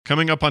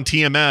Coming up on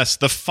TMS,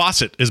 the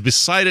faucet is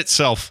beside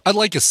itself. I'd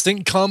like a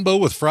stink combo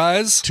with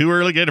fries. Too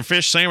early get a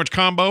fish sandwich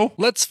combo.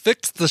 Let's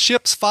fix the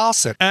ship's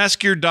faucet.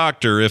 Ask your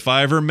doctor if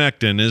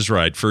ivermectin is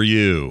right for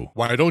you.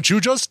 Why don't you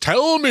just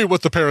tell me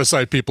what the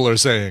parasite people are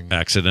saying?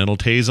 Accidental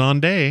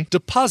Tazon day.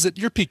 Deposit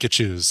your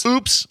Pikachus.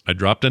 Oops, I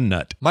dropped a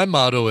nut. My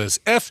motto is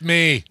F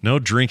me. No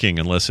drinking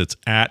unless it's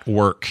at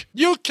work.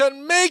 You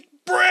can make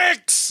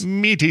bricks!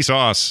 Meaty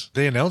sauce.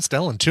 They announced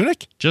Alan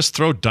Tunick? Just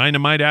throw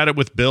dynamite at it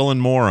with Bill and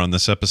more on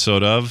this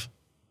episode of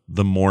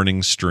The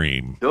Morning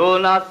Stream. Do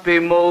not be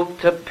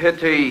moved to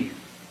pity.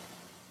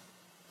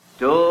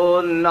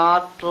 Do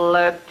not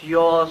let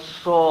your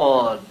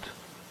sword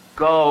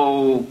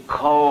go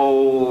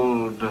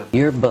cold.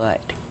 Your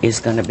butt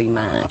is going to be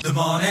mine. The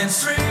Morning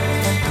Stream.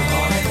 The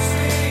Morning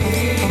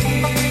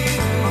Stream.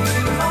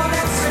 The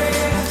Morning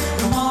Stream.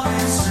 The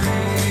Morning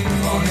Stream. The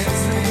Morning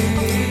Stream.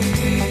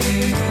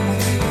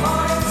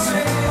 Morning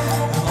Stream.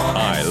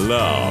 I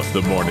love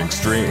the morning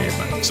stream,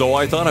 so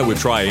I thought I would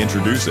try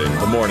introducing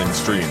the morning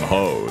stream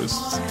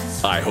hosts.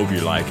 I hope you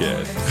like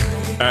it.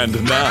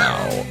 And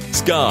now,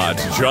 Scott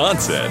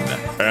Johnson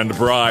and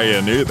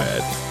Brian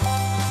Ibbett.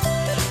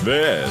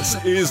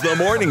 This is the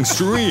morning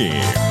stream.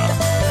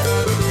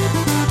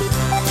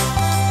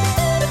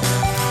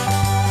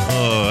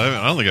 Oh,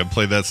 I don't think I've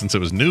played that since it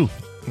was new.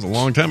 It was a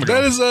long time ago.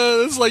 That is,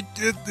 it's like,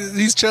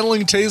 he's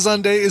channeling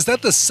Tazon Day. Is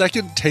that the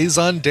second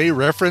Tazon Day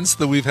reference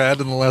that we've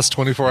had in the last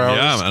 24 hours?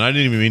 Yeah, and I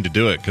didn't even mean to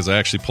do it because I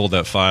actually pulled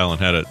that file and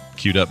had it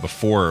queued up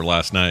before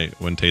last night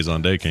when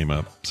Tazon Day came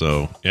up.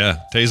 So, yeah,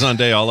 Tazon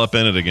Day all up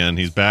in it again.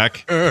 He's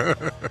back.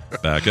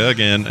 Back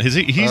again. He's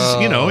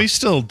he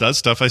still does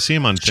stuff. I see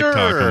him on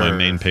TikTok on my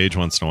main page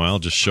once in a while.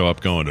 Just show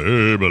up going,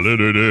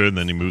 and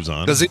then he moves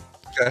on. Does he?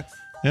 Okay.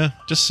 Yeah,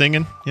 just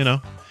singing,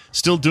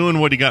 Still doing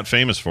what he got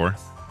famous for.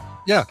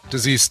 Yeah.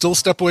 Does he still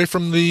step away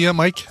from the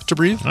mic to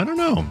breathe? I don't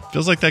know.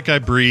 Feels like that guy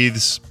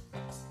breathes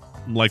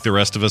like the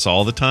rest of us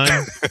all the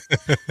time.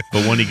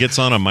 But when he gets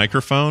on a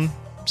microphone,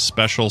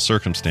 special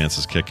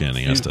circumstances kick in.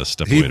 He has to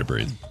step away to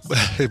breathe.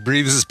 He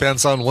breathes his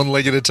pants on one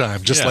leg at a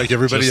time, just like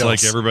everybody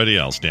else. Just like everybody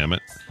else, damn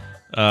it.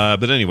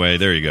 But anyway,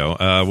 there you go.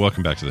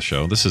 Welcome back to the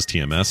show. This is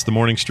TMS, the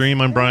morning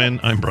stream. I'm Brian.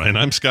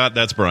 I'm Scott.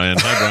 That's Brian.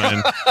 Hi,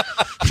 Brian.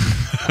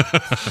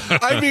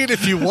 I mean,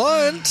 if you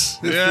want.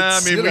 Yeah,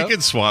 I mean, we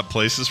could swap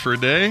places for a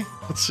day.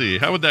 Let's see.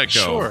 How would that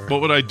go? Sure.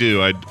 What would I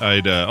do?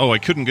 I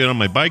couldn't get on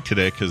my bike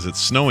today because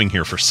it's snowing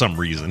here for some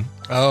reason.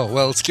 Oh,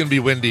 well, it's going to be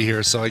windy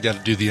here, so I got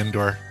to do the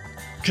indoor.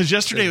 Because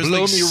yesterday it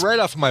blew was me right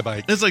off my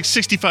bike. It was like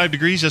 65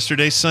 degrees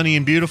yesterday, sunny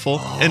and beautiful,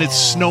 and it's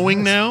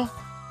snowing now.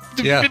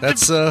 Yeah,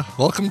 that's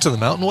welcome to the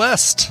Mountain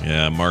West.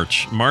 Yeah,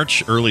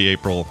 March, early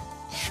April.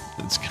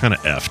 It's kind of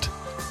effed.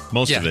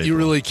 Most of it. You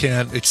really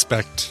can't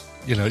expect.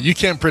 You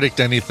can't predict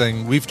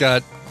anything. We've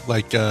got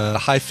like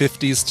high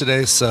 50s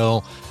today,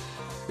 so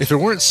if it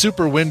weren't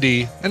super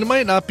windy, and it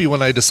might not be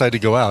when I decide to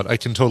go out, I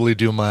can totally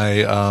do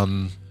my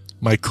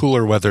my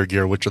cooler weather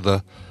gear, which are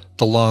the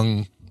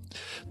long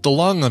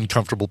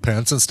uncomfortable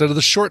pants instead of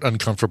the short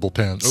uncomfortable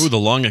pants. Oh, the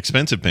long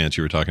expensive pants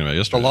you were talking about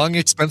yesterday. The long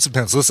expensive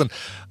pants. Listen,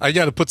 I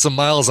got to put some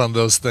miles on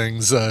those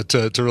things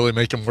to really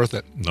make them worth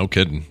it. No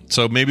kidding.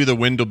 So maybe the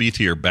wind will be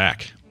to your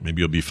back.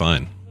 Maybe you'll be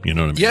fine. You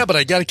know what I mean? Yeah, but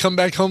I got to come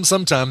back home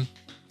sometime.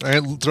 I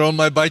ain't throwing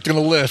my bike in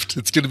a lift.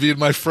 It's going to be in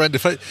my front.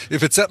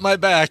 If it's at my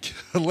back,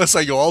 unless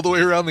I go all the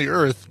way around the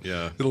earth,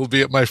 it'll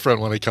be at my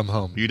front when I come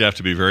home. You'd have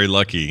to be very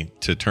lucky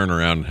to turn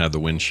around and have the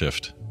wind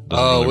shift.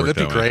 Wouldn't that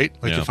be great?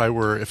 Like if I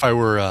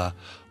were a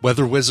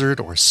weather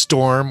wizard or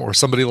storm or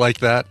somebody like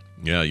that.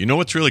 Yeah, you know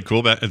what's really cool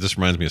about this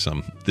reminds me of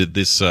something.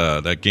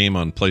 That game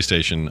on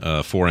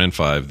PlayStation 4 and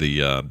 5,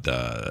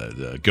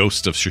 the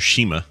Ghost of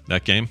Tsushima,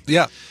 that game.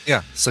 Yeah,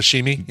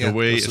 sashimi. The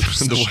way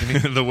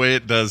the way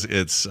it does,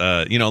 it's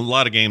a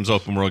lot of games,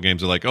 open world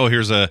games, are like, oh,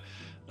 here's a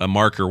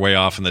marker way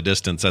off in the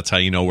distance. That's how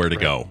you know where to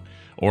go.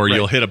 Or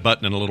you'll hit a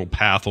button and a little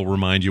path will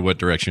remind you what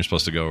direction you're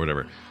supposed to go or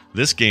whatever.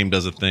 This game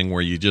does a thing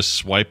where you just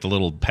swipe the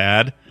little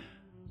pad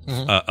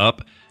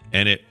up,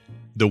 and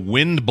the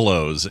wind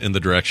blows in the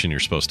direction you're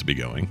supposed to be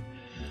going.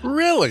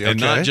 Really? Okay.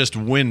 And not just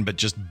wind, but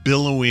just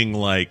billowing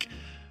like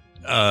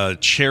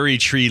cherry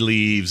tree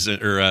leaves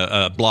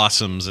or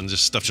blossoms and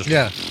just stuff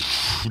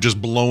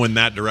just blowing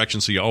that direction,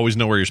 so you always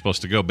know where you're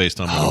supposed to go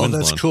based on where the wind's blowing. Oh,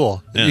 that's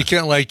cool. Yeah. You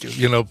can't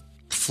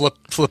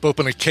flip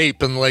open a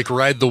cape and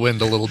ride the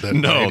wind a little bit.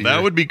 No,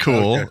 that would be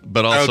cool,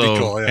 but also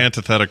cool,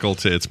 antithetical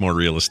to its more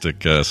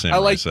realistic samurai. I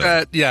like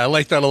that. Yeah, I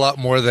like that a lot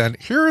more than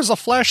here is a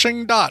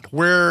flashing dot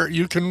where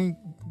you can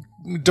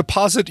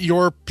deposit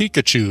your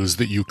Pikachus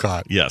that you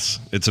caught. Yes,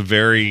 it's a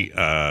very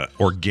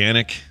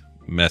organic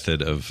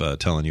method of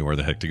telling you where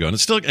the heck to go, and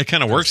it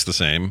kind of works the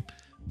same.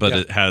 But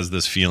it has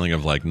this feeling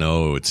of like,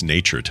 no, it's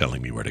nature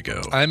telling me where to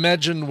go. I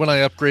imagine when I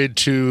upgrade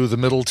to the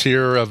middle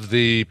tier of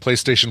the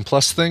PlayStation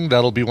Plus thing,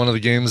 that'll be one of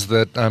the games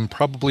that I'm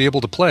probably able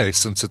to play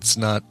since it's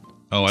not...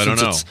 Oh, I don't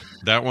know.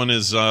 That one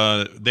is...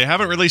 they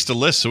haven't released a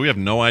list, so we have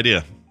no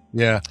idea.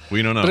 Yeah.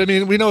 We don't know. But I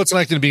mean, we know it's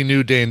not going to be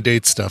new day and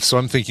date stuff, so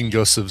I'm thinking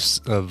Ghost of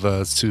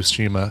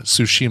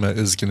Tsushima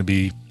is going to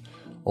be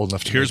old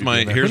enough to. Here's maybe my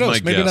do that. Who knows?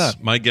 guess. Maybe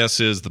not. My guess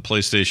is the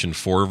PlayStation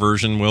 4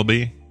 version will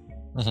be.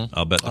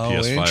 I'll bet the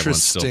PS5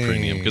 one's still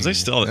premium because they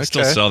still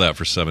sell that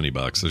for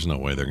 $70. There's no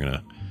way they're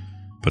gonna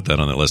put that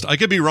on that list. I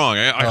could be wrong.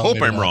 I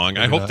hope I'm wrong.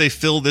 I hope they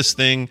fill this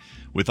thing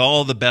with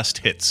all the best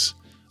hits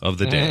of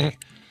the day.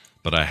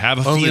 But I have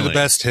a only feeling the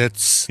best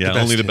hits. Yeah,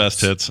 only the best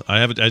hits.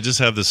 I just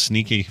have this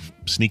sneaky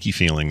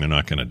feeling they're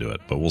not going to do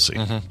it, but we'll see.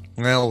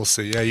 Well, we'll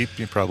see. Yeah,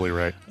 you're probably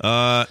right.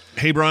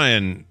 Hey,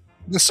 Brian.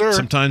 Yes, sir.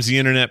 Sometimes the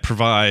internet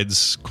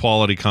provides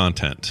quality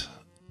content,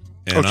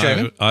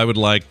 and I would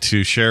like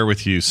to share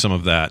with you some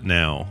of that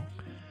now.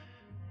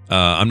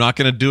 I'm not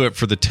going to do it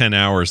for the 10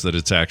 hours that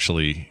it's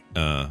actually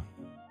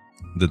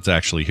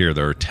here.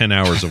 There are 10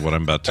 hours of what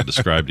I'm about to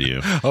describe to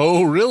you.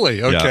 Oh,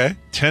 really? Okay. Yeah,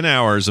 10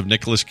 hours of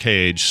Nicolas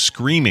Cage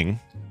screaming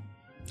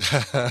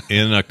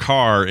in a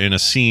car in a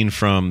scene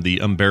from The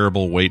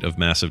Unbearable Weight of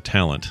Massive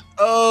Talent.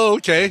 Oh,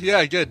 okay.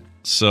 Yeah, good.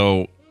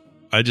 So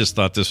I just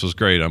thought this was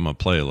great. I'm going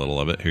to play a little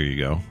of it. Here you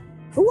go.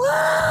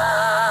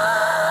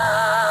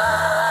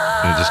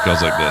 And it just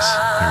goes like this.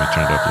 Let me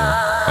turn it up a little.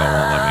 Oh, it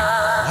won't let me.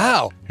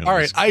 Wow. All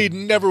right. I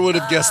never would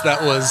have guessed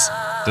that was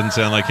Doesn't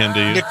sound like him to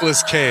you?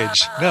 Nicolas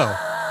Cage. No.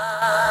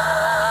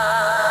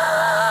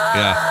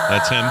 Yeah,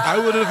 that's him. I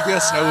would have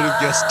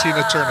guessed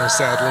Tina Turner,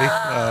 sadly.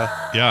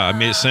 Yeah, I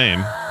mean, same.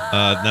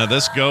 Now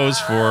this goes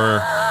for...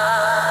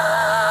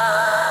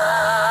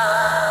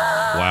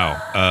 Wow.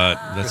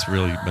 That's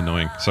really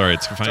annoying. Sorry,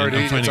 it's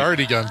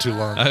already gone too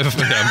long. I'm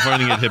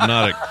finding it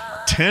hypnotic.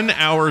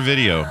 10-hour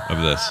video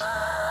of this.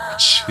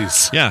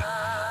 Jeez. Yeah.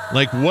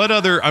 Like, what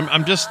other...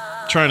 I'm just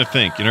trying to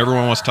think. You know,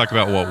 everyone wants to talk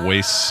about what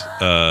waste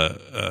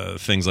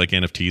things like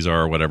NFTs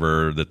are or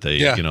whatever, that they,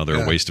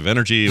 they're a waste of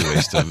energy,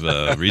 waste of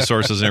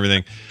resources and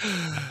everything.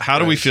 How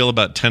do we feel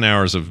about 10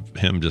 hours of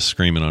him just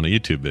screaming on a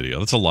YouTube video?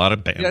 That's a lot of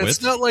bandwidth. Yeah,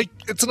 it's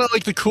not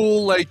like the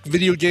cool like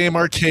video game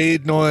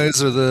arcade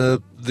noise or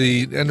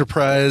the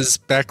enterprise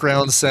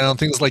background sound,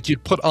 things like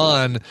you'd put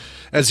on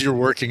as you're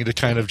working to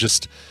kind of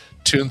just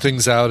tune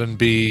things out and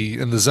be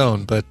in the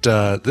zone. But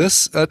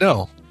this,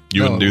 no.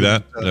 You wouldn't do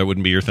that? That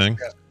wouldn't be your thing?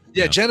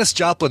 Yeah, Janis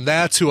Joplin,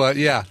 that's who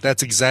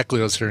that's exactly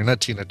what I was hearing,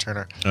 not Tina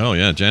Turner. Oh,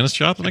 yeah, Janis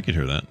Joplin, I could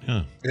hear that.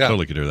 Yeah,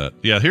 totally could hear that.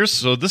 Yeah,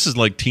 this is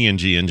like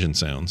TNG engine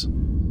sounds.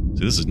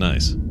 See, this is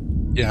nice.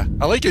 Yeah,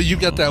 I like it. You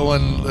got that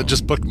one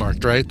just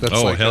bookmarked, right? That's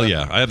hell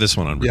yeah. I have this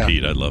one on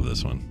repeat. I love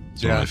this one.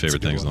 It's one of my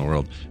favorite things in the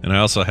world. And I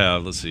also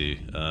have, let's see.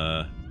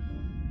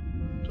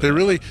 They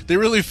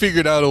really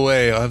figured out a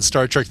way on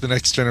Star Trek The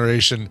Next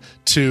Generation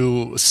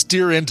to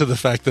steer into the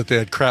fact that they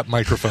had crap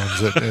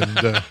microphones in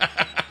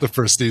the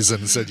first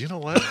season and said, you know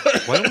what?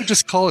 Why don't we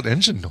just call it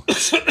engine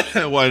noise?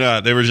 Why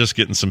not? They were just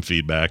getting some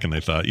feedback and they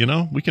thought,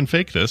 we can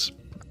fake this.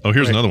 Oh,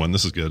 here's another one.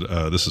 This is good.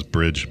 This is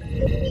Bridge.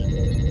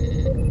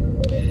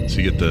 So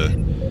you get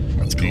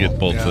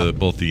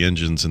both the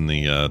engines and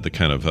the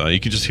kind of you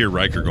can just hear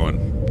Riker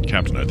going,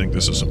 Captain, I think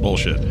this is some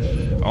bullshit.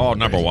 Oh,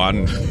 number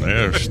one,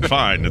 it's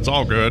fine, it's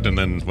all good. And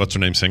then what's her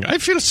name saying, I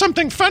feel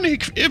something funny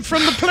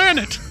from the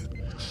planet.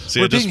 See,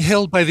 we're being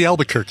held by the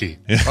Albuquerque.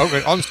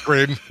 Okay, on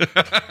screen.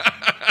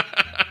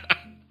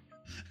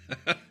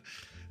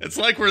 It's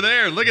like we're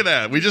there. Look at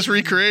that. We just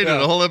recreated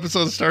a whole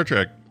episode of Star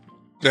Trek.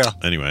 Yeah.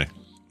 Anyway,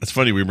 it's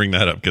funny we bring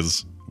that up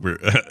because we're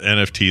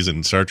NFTs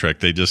in Star Trek.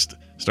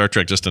 Star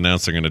Trek just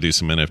announced they're going to do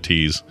some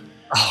NFTs.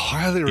 Oh,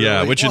 are they really?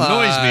 Yeah, which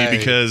annoys me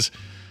because,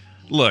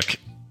 look,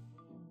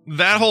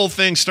 that whole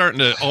thing's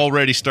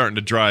already starting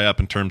to dry up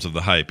in terms of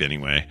the hype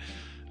anyway.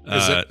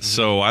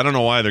 So I don't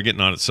know why they're getting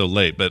on it so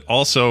late. But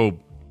also,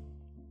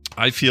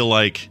 I feel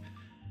like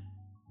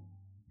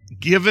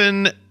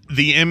given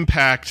the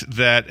impact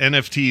that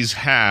NFTs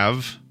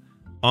have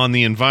on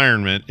the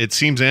environment, it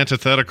seems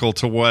antithetical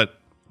to what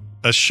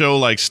a show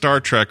like Star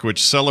Trek,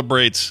 which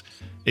celebrates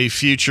a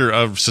future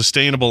of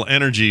sustainable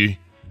energy,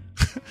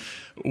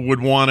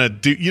 would want to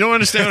do. You don't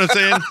understand what I'm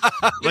saying?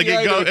 Like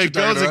it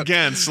goes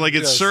against. Like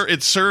it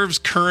serves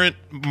current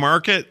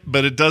market,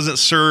 but it doesn't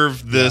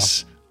serve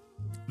this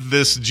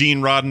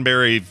Gene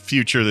Roddenberry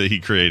future that he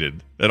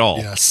created at all.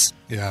 Yes.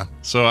 Yeah.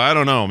 So I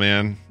don't know,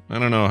 man. I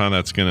don't know how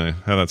that's gonna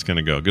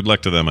go. Good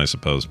luck to them, I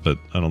suppose, but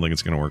I don't think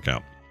it's gonna work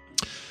out.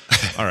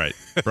 All right,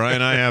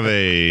 Brian, I have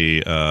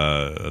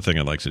a thing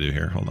I'd like to do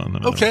here. Hold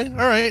on. Okay,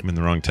 all right. I'm in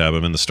the wrong tab.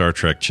 I'm in the Star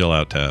Trek Chill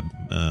Out tab.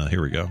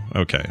 Here we go.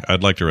 Okay,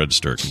 I'd like to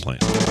register a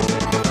complaint.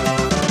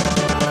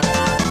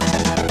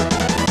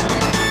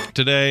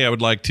 Today, I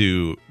would like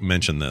to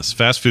mention this.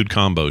 Fast food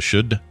combo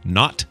should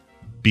not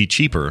be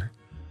cheaper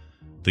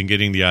than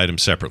getting the item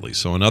separately.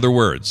 So in other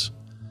words...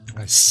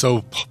 I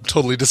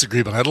totally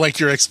disagree, but I'd like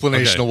your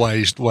explanation of why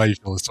you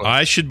feel this way.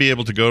 I should be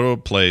able to go to a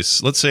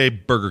place, let's say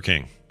Burger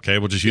King. Okay,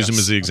 we'll just use them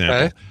as the example.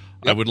 Okay.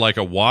 Yep. I would like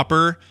a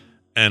Whopper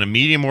and a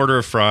medium order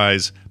of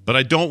fries, but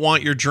I don't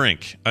want your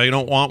drink. I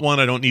don't want one.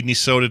 I don't need any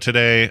soda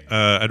today.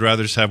 I'd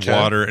rather just have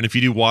water. And if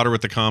you do water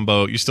with the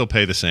combo, you still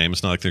pay the same.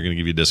 It's not like they're going to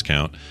give you a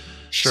discount.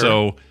 Sure.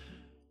 So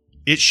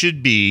it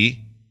should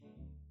be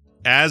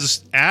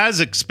as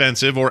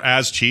expensive or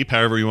as cheap,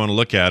 however you want to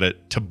look at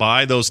it, to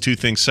buy those two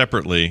things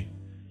separately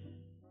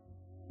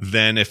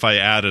than if I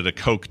added a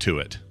Coke to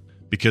it.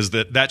 because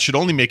that should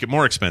only make it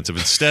more expensive.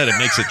 Instead, it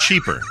makes it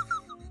cheaper.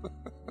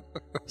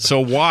 So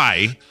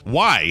why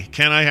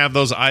can't I have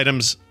those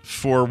items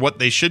for what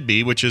they should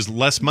be, which is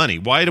less money?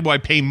 Why do I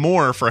pay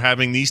more for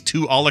having these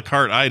 2 a la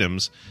carte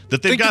items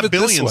that they've got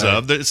billions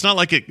of? It's not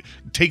like it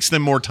takes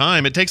them more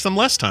time. It takes them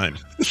less time.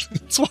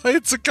 That's why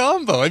it's a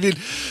combo. I mean,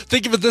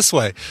 think of it this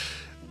way.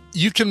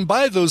 You can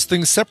buy those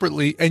things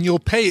separately and you'll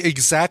pay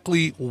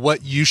exactly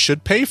what you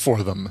should pay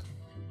for them.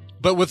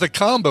 But with a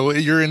combo,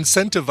 you're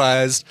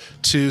incentivized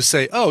to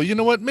say, oh, you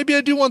know what? Maybe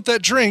I do want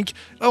that drink.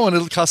 Oh, and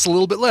it'll cost a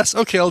little bit less.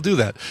 Okay, I'll do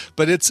that.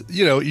 But it's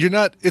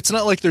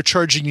not like they're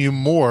charging you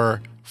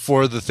more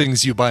for the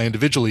things you buy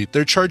individually.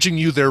 They're charging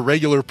you their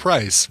regular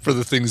price for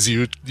the things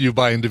you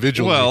buy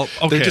individually. Well,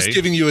 okay. They're just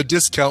giving you a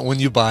discount when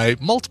you buy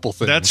multiple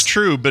things. That's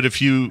true, but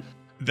if you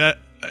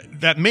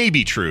that may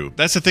be true.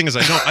 That's the thing is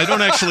I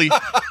don't actually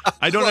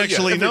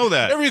know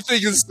that.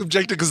 Everything is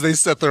subjective because they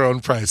set their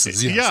own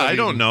prices. Yes, I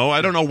don't know.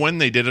 I don't know when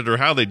they did it or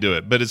how they do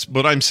it. But it's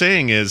what I'm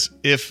saying is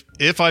if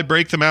I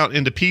break them out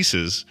into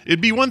pieces, it'd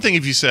be one thing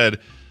if you said,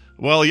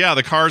 well, yeah,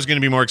 the car is going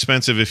to be more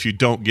expensive if you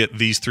don't get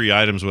these 3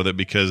 items with it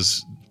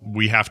because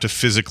we have to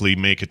physically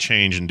make a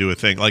change and do a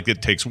thing. Like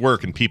it takes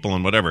work and people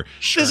and whatever.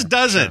 Sure, this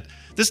doesn't. Sure.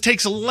 This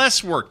takes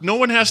less work. No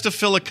one has to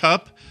fill a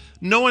cup.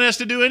 No one has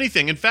to do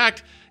anything. In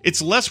fact, it's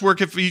less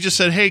work if you just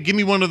said, hey, give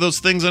me one of those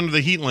things under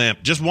the heat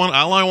lamp. Just one.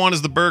 All I want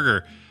is the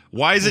burger.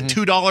 Why is it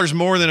 $2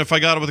 more than if I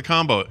got it with a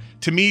combo?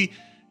 To me,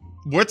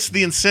 what's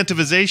the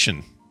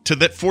incentivization to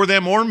that for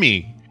them or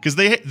me? Because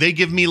they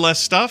give me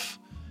less stuff.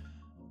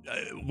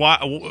 Why?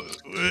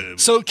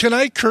 So can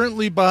I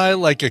currently buy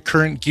like a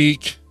Current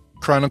Geek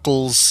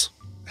Chronicles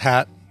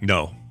hat?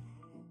 No.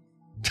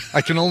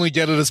 I can only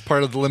get it as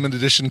part of the limited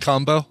edition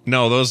combo?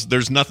 No,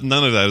 there's nothing.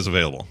 None of that is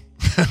available.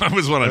 That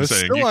was what I'm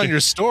saying. It's still on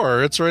your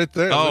store. It's right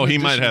there. Oh, he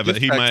might have it.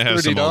 He might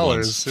have some old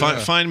ones. Yeah.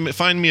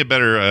 Find me a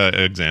better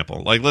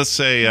example. Like, let's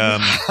say.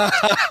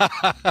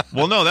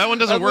 Well, no, that one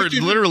doesn't work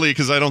literally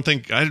because I don't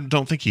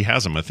think he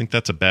has them. I think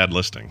that's a bad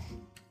listing.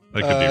 I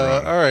could be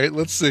wrong. All right,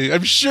 let's see.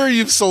 I'm sure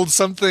you've sold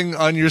something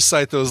on your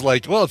site that was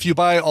like, well, if you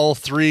buy all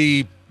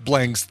 3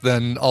 blanks,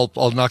 then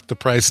I'll knock the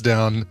price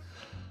down.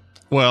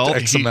 Well,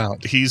 X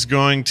amount. He's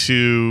going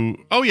to.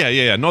 Oh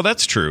yeah. No,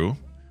 that's true.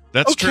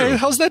 That's true. Okay,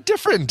 how's that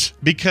different?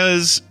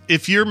 Because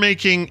if you're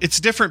making, it's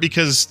different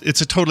because it's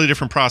a totally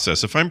different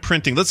process. If I'm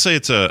printing, let's say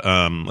it's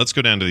let's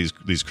go down to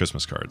these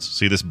Christmas cards.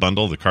 See this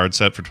bundle, the card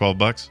set for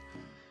 $12?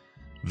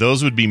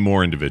 Those would be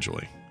more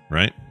individually,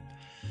 right?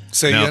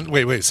 Say again.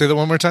 Wait. Say that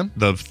one more time.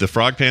 The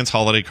Frog Pants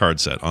holiday card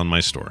set on my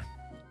store.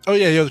 Oh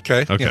yeah.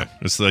 Okay. Yeah.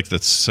 It's like the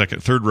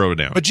third row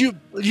down. But you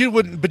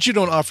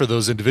don't offer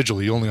those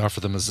individually. You only offer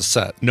them as a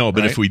set. No,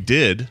 but right? If we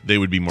did, they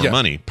would be more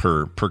money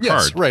per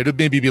card. Right. It'd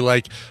maybe be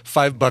like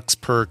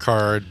 $5 per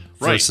card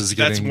versus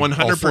getting all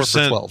 4 for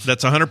 $12.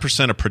 That's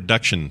 100% a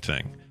production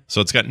thing. So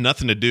it's got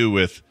nothing to do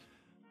with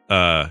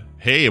hey,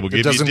 we'll give you a deal.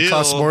 It doesn't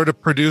cost more to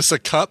produce a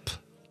cup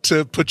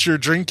to put your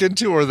drink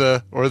into, or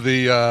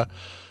the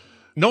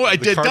no,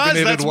 it does.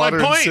 That's my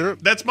point.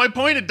 Syrup? That's my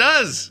point. It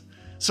does.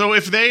 So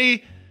if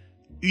they,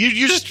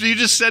 you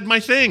just said my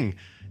thing.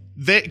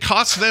 It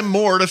costs them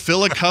more to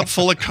fill a cup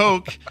full of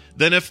Coke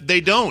than if they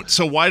don't.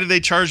 So why do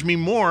they charge me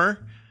more?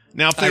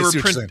 Now,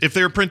 if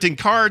they were printing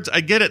cards,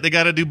 I get it. They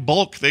got to do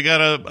bulk. They got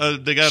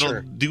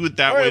to do it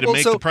that way to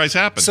make the price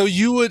happen. So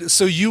you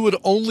would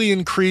only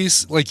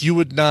increase, like you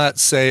would not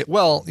say,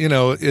 well,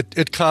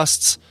 it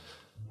costs.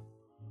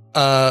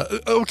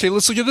 Okay,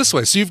 let's look at it this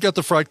way. So you've got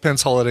the Frog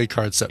Pants holiday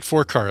card set,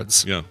 4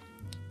 cards. Yeah.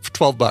 For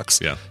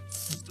 $12. Yeah.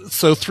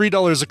 So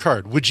 $3 a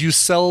card. Would you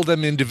sell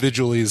them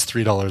individually as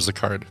 $3 a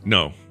card?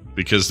 No,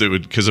 because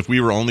if we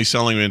were only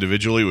selling them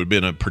individually, it would have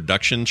been a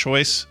production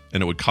choice,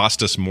 and it would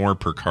cost us more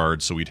per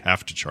card, so we'd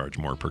have to charge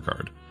more per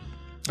card.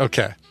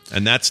 Okay.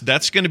 And that's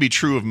going to be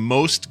true of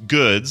most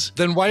goods.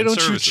 Then why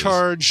don't you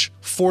charge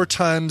 4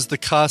 times the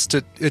cost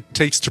it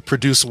takes to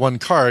produce 1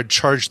 card?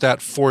 Charge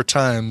that 4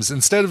 times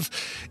instead of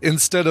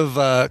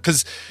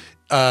because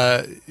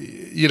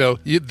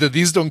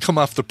these don't come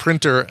off the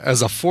printer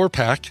as a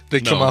 4-pack. They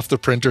come off the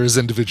printer as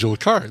individual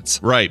cards.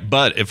 Right,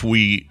 but if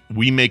we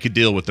make a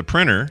deal with the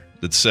printer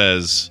that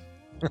says,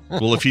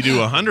 well, if you do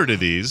 100 of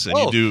these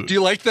and do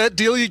you like that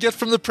deal you get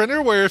from the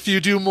printer where if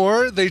you do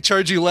more, they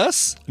charge you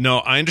less? No,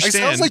 I understand.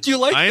 It sounds like you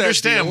like that. I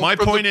understand.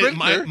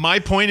 Deal My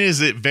point is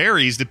it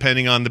varies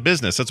depending on the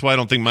business. That's why I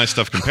don't think my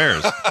stuff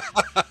compares.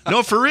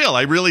 No, for real.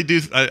 I really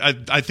do.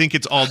 I think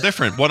it's all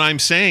different. What I'm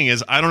saying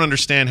is I don't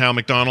understand how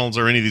McDonald's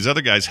or any of these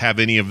other guys have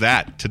any of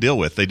that to deal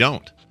with. They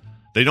don't.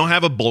 They don't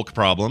have a bulk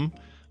problem.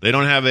 They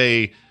don't have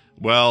if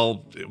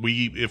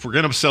we're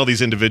going to sell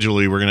these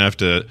individually, we're going to have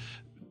to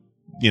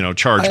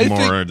charge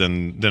more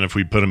than if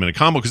we put them in a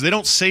combo, because they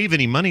don't save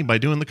any money by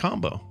doing the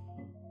combo,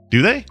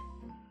 do they?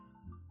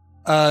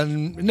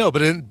 No,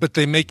 but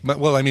they make.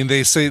 Well, I mean,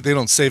 they say they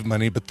don't save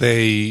money, but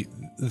they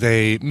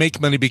they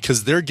make money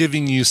because they're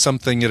giving you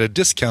something at a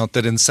discount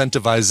that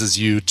incentivizes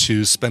you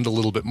to spend a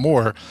little bit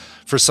more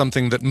for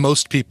something that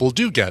most people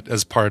do get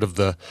as part of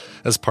the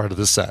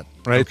set,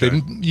 right?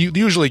 Okay. You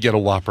usually get a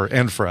Whopper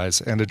and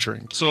fries and a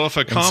drink. So if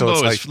a And so combo it's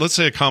is, like- let's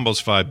say a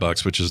combo's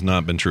 $5, which has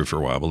not been true for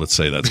a while, but let's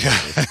say that's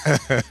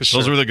what it is.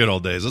 Those were the good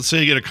old days. Let's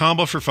say you get a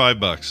combo for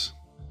 $5,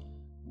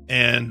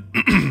 and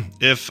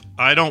if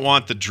I don't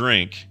want the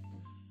drink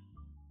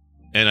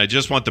and I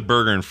just want the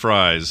burger and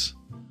fries,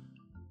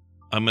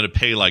 I'm going to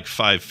pay like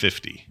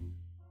 $5.50.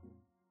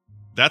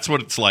 That's what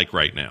it's like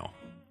right now.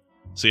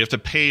 So you have to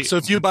pay. So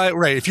if you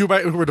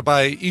were to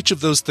buy each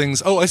of those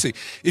things, I see.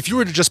 If you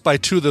were to just buy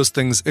two of those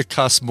things, it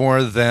costs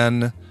more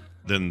than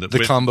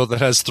the combo that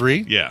has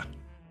three. Yeah,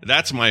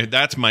 that's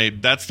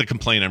the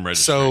complaint I'm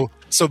registering.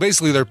 So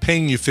basically, they're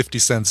paying you 50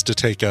 cents to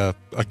take a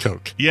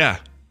Coke. Yeah,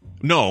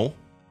 no.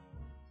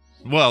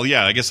 Well,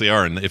 yeah, I guess they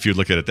are, if you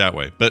look at it that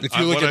way. But If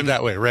you look at it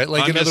that way, right?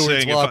 Like, I'm in other just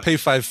words, saying I'll pay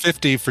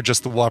 $5.50 for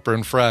just the Whopper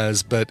and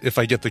fries, but if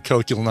I get the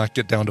Coke, you'll not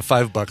get down to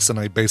 $5, and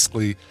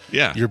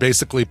you're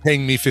basically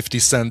paying me 50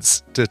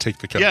 cents to take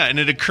the Coke. Yeah, and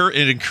it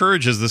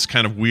encourages this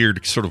kind of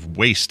weird sort of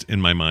waste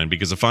in my mind,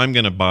 because if I'm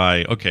going to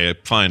buy, okay,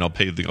 fine, I'll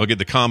get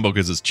the combo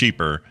because it's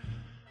cheaper.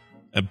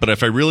 But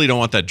if I really don't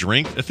want that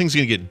drink, that thing's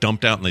going to get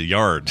dumped out in the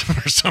yard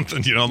or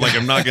something. I'm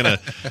not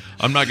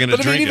going to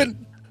drink it.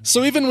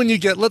 So even when you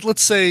get,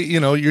 let's say,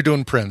 you're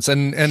doing prints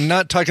and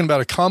not talking about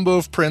a combo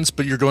of prints,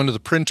 but you're going to the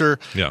printer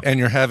and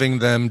you're having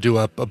them do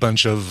up a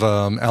bunch of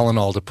Alan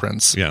Alda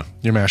prints. Yeah.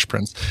 Your MASH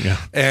prints.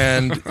 Yeah.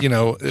 And,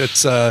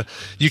 it's,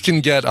 you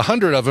can get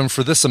 100 of them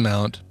for this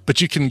amount,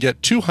 but you can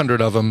get 200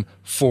 of them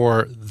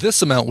for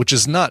this amount, which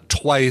is not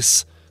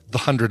twice the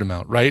 100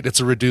 amount, right?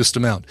 It's a reduced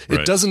amount. Right.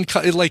 It doesn't,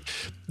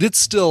 it's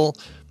still...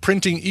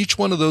 Printing each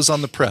one of those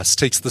on the press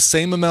takes the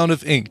same amount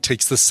of ink,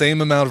 takes the same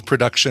amount of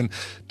production,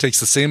 takes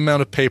the same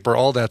amount of paper,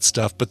 all that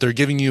stuff, but they're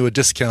giving you a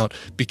discount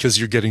because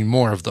you're getting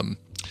more of them.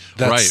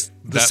 That's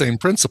the same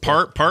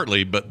principle.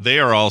 Partly, but they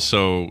are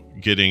also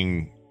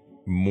getting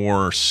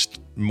more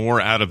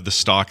out of the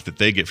stock that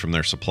they get from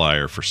their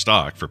supplier for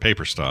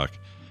paper stock.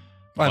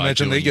 I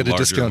imagine they get a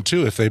discount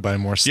too if they buy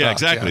more stock. Yeah,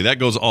 exactly. That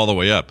goes all the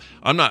way up.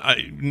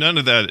 None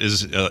of that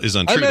is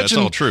untrue. That's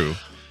all true.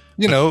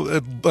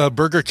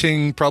 Burger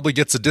King probably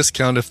gets a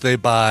discount if they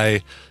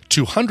buy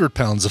 200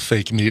 pounds of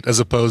fake meat as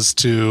opposed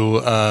to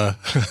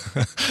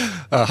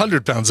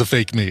 100 pounds of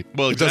fake meat.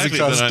 Well, exactly. It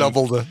doesn't cost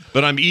double the...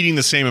 But I'm eating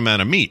the same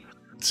amount of meat.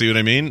 See what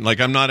I mean?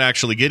 Like, I'm not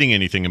actually getting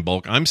anything in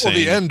bulk. I'm saying...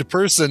 Well, the end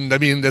person,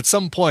 at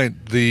some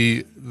point,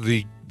 the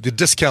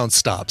discount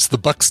stops. The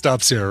buck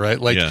stops here, right?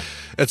 Like,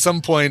 at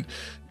some point,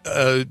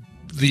 the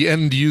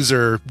end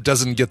user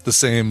doesn't get the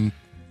same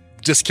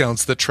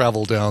discounts that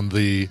travel down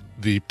the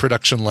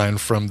production line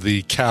from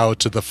the cow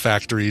to the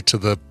factory to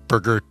the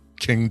Burger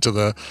King to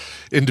the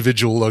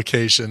individual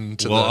location.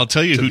 I'll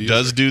tell you who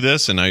does do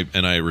this, and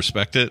I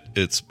respect it.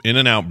 It's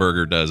In-N-Out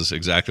Burger does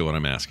exactly what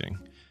I'm asking.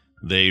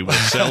 They will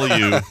sell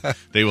you.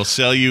 They will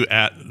sell you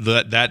at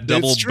that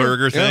double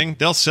burger thing. Yeah.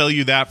 They'll sell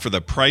you that for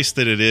the price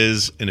that it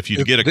is, and if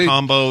you get a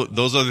combo,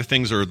 those other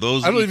things are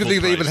those. I don't even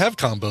think they even have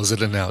combos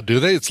at In-N-Out,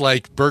 do they? It's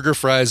like burger,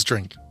 fries,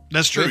 drink.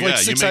 That's true. They have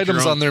like 6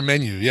 items on their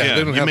menu. Yeah,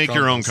 they don't you have make combos.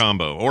 your own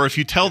combo, or if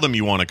you tell them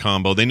you want a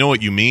combo, they know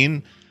what you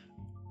mean,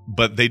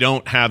 but they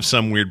don't have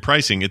some weird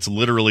pricing. It's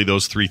literally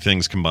those three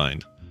things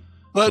combined.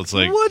 But so it's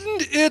like,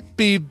 wouldn't it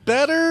be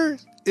better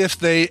if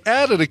they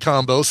added a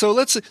combo? So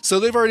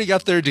they've already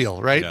got their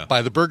deal, right? Yeah.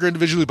 Buy the burger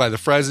individually, buy the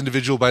fries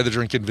individual, buy the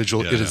drink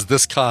individual. It is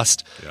this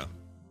cost. Yeah.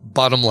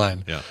 Bottom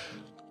line. Yeah.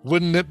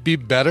 Wouldn't it be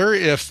better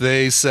if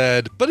they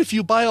said, but if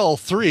you buy all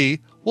three,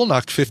 we'll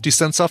knock 50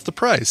 cents off the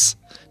price?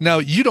 Now,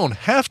 you don't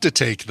have to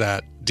take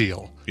that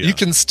deal. Yeah. You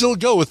can still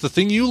go with the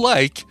thing you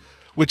like,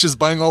 which is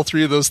buying all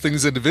three of those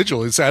things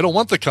individually. Say, I don't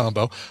want the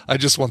combo. I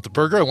just want the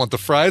burger, I want the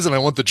fries, and I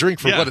want the drink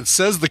for what it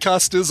says the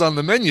cost is on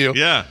the menu.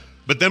 Yeah.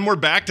 But then we're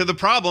back to the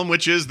problem,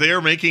 which is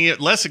they're making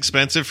it less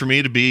expensive for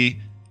me to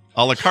be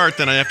a la carte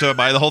than I have to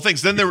buy the whole thing.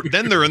 So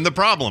then they're in the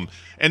problem.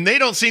 And they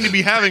don't seem to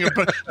be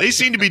they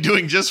seem to be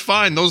doing just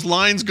fine. Those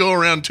lines go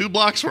around 2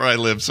 blocks where I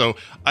live. So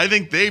I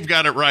think they've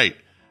got it right.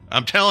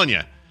 I'm telling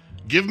you.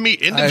 Give me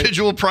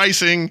individual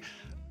pricing.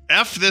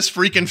 F this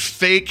freaking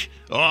fake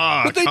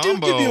But they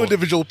combo. do give you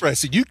individual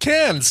pricing. You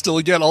can still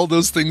get all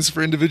those things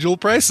for individual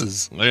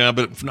prices. Yeah,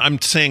 but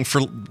I'm saying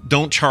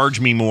don't charge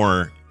me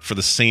more for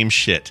the same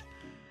shit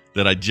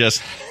that I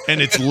just...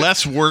 And it's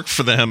less work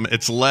for them.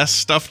 It's less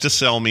stuff to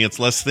sell me. It's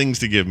less things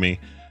to give me.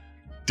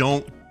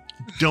 Don't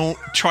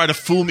try to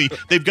fool me.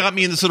 They've got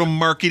me in this little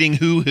marketing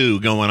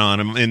hoo-hoo going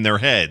on in their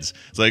heads.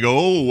 It's like,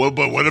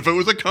 but what if it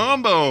was a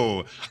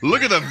combo?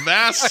 Look at the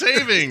vast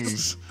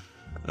savings.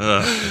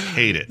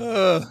 Hate it.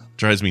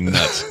 Drives me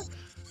nuts.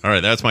 All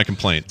right, that's my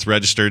complaint. It's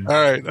registered. All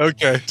right,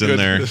 okay. It's in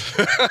there.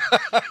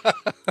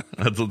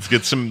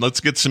 Let's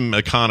get some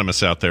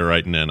economists out there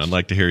writing in. I'd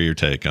like to hear your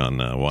take on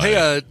why.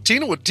 Hey,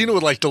 Tina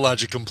would like to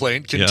lodge a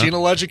complaint. Can Tina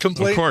lodge a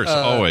complaint? Of course,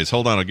 always.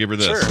 Hold on, I'll give her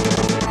this. Sure.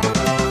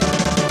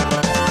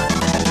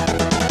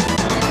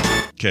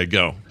 Okay,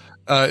 go.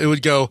 It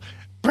would go,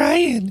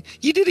 Brian,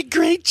 you did a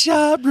great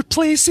job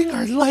replacing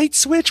our light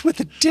switch with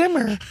a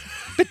dimmer,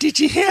 but did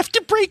you have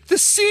to break the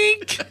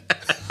sink?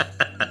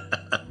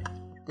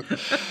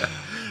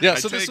 Yeah,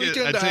 so this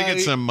weekend I take it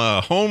some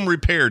home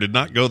repair did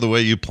not go the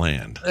way you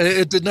planned.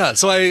 It did not.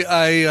 So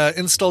I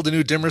installed a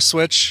new dimmer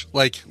switch.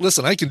 Like,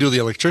 listen, I can do the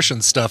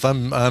electrician stuff.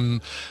 I'm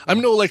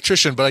no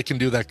electrician, but I can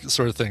do that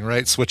sort of thing,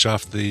 right? Switch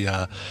off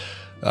the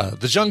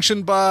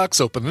junction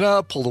box, open it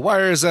up, pull the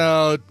wires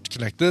out,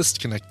 connect this,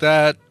 connect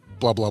that,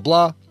 blah blah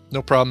blah.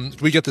 No problem.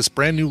 We get this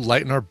brand new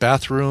light in our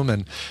bathroom,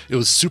 and it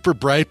was super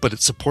bright, but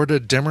it supported a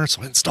dimmer.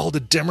 So I installed a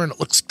dimmer, and it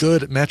looks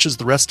good. It matches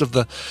the rest of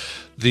the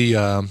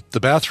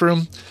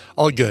bathroom.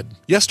 All good.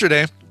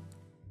 Yesterday,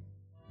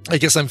 I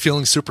guess I'm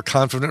feeling super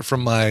confident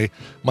from my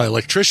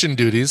electrician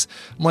duties.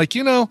 I'm like,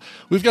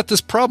 we've got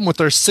this problem with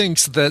our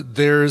sinks that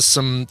there's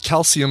some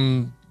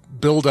calcium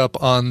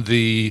buildup on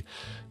the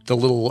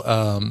little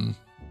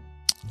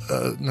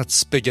not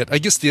spigot. I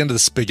guess the end of the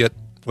spigot.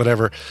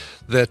 Whatever,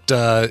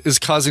 that is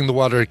causing the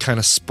water to kind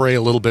of spray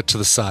a little bit to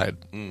the side.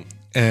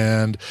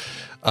 And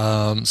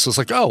so it's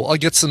like, I'll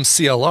get some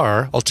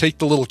CLR. I'll take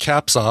the little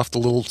caps off, the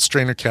little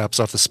strainer caps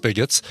off the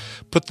spigots,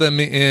 put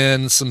them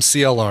in some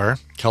CLR,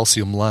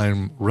 calcium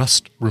lime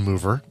rust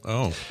remover.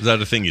 Oh, is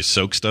that a thing you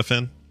soak stuff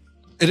in?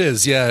 It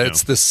is, yeah.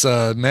 It's this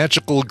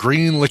magical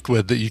green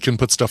liquid that you can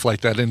put stuff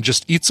like that in.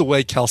 Just eats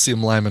away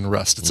calcium, lime, and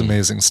rust. It's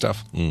amazing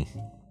stuff.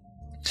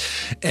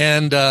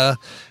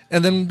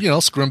 And then,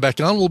 screw them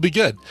back on, we'll be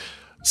good.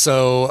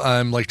 So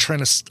I'm like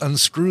trying to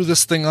unscrew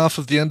this thing off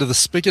of the end of the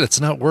spigot. It's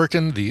not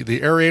working. The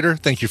aerator.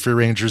 Thank you for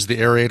Rangers, the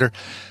aerator.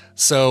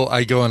 So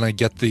I go and I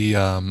get the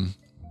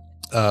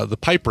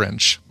pipe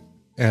wrench,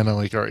 and I'm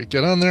like, all right,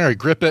 get on there. I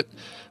grip it.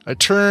 I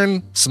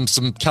turn.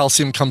 Some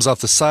calcium comes off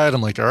the side.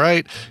 I'm like, all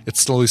right, it's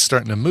slowly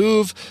starting to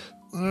move.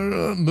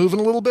 Moving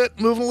a little bit.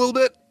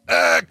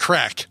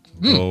 Crack.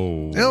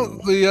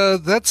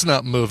 That's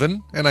not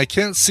moving, and I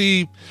don't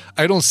see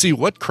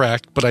what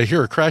cracked, but I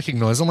hear a cracking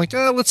noise. I'm like,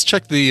 let's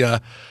check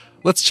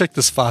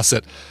this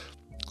faucet.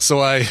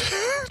 So I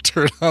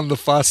turn on the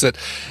faucet,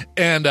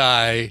 and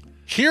I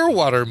hear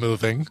water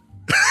moving.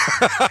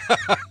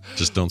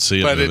 Just don't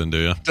see it moving,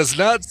 do you? Does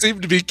not seem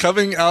to be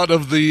coming out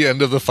of the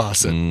end of the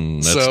faucet.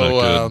 That's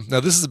not good. Now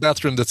this is a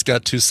bathroom that's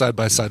got two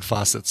side-by-side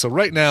faucets. So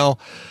right now,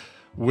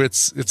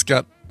 it's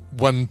got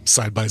one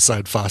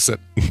side-by-side faucet,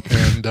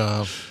 and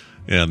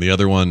yeah, and the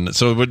other one.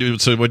 So what do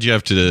you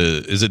have to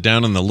do? Is it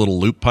down in the little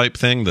loop pipe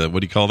thing? What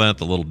do you call that?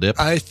 The little dip?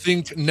 I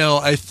think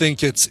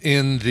it's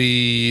in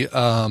the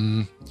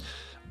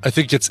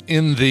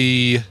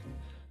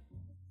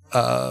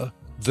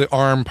the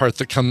arm part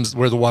that comes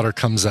where the water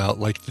comes out,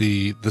 like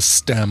the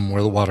stem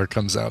where the water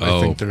comes out.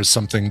 I think there's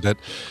something that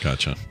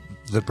gotcha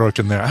that broke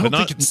in there. I don't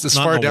think it's as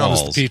far down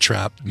as the P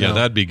trap. No. Yeah,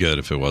 that'd be good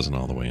if it wasn't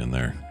all the way in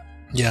there.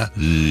 Yeah.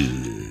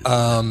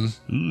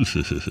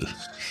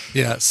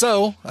 Yeah.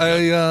 So I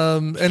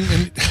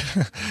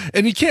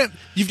and you can't.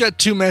 You've got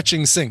two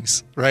matching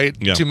sinks, right?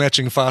 Yeah. Two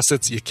matching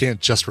faucets. You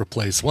can't just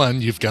replace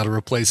one. You've got to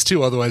replace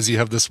two. Otherwise, you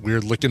have this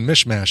weird looking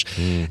mishmash.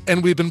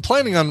 And we've been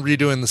planning on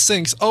redoing the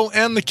sinks. Oh,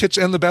 and the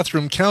kitchen and the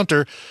bathroom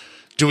counter.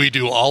 Do we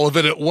do all of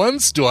it at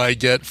once? Do I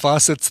get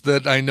faucets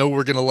that I know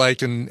we're going to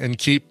like and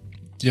keep,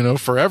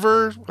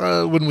 forever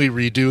when we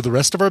redo the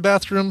rest of our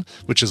bathroom?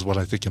 Which is what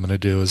I think I'm going to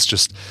do. Is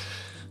just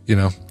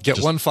get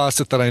one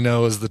faucet that I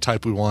know is the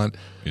type we want,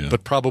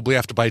 but probably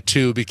have to buy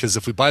two, because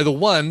if we buy the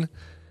one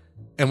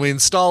and we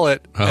install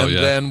it,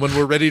 then when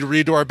we're ready to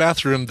redo our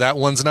bathroom, that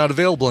one's not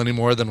available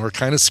anymore, then we're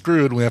kind of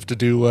screwed. We have to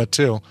do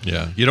two.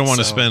 Yeah. You don't want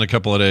to spend a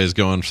couple of days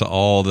going to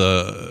all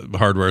the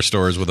hardware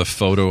stores with a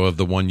photo of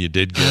the one you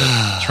did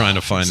get, trying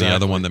to find the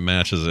other one that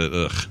matches it.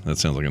 Ugh, that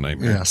sounds like a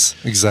nightmare. Yes,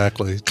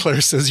 exactly.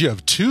 Claire says you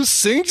have two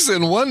sinks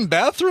in one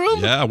bathroom?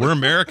 Yeah, we're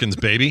Americans,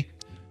 baby.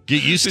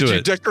 Get used to it. Did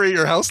you decorate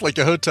your house like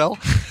a hotel?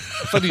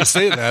 Funny you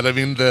say that. I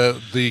mean,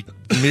 the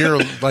mirror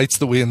lights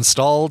that we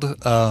installed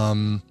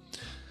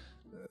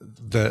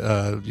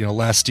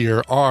last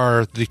year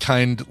are the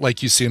kind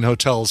like you see in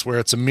hotels, where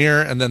it's a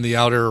mirror and then the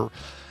outer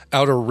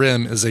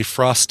rim is a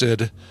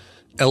frosted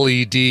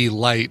LED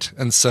light,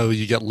 and so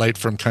you get light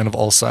from kind of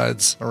all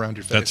sides around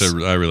your face.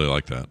 I really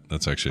like that.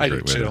 That's actually a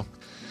great way. Too.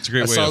 It's a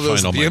great way to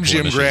find all my the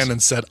MGM Grand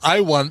and said,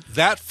 I want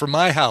that for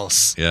my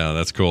house. Yeah,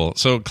 that's cool.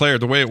 So, Claire,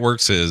 the way it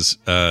works is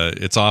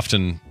it's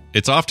often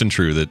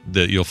true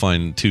that you'll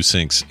find two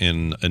sinks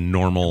in a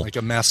normal, like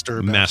a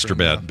master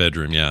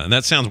bedroom. Yeah, and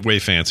that sounds way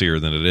fancier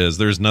than it is.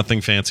 There's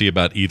nothing fancy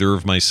about either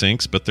of my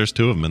sinks, but there's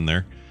two of them in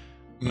there,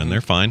 and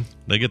they're fine.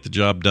 They get the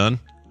job done.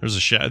 There's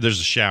a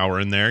shower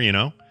in there.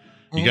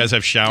 You guys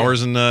have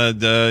showers in over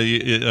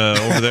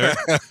there?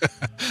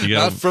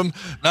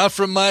 Not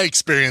from my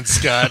experience,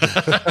 Scott.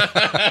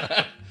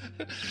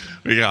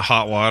 We got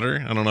hot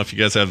water. I don't know if you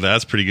guys have that.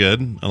 It's pretty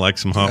good. I like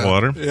some hot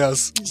water.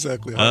 Yes,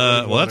 exactly.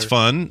 Well, that's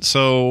fun.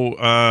 So,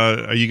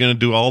 are you going to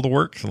do all the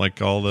work,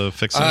 like all the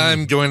fixing?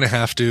 I'm going to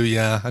have to,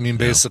 yeah. I mean,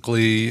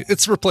 basically,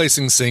 it's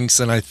replacing sinks,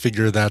 and I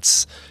figure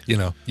that's,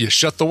 you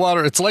shut the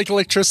water. It's like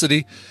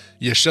electricity.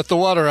 You shut the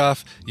water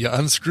off, you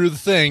unscrew the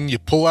thing, you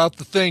pull out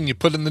the thing, you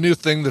put in the new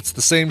thing that's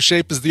the same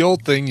shape as the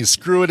old thing, you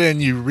screw it in,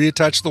 you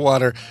reattach the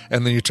water,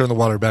 and then you turn the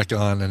water back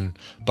on, and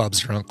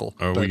Bob's your uncle.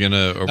 Are we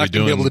not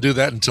be able to do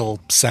that until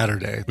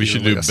Saturday? We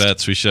should do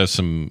bets. We should have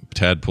some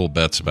tadpole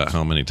bets about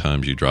how many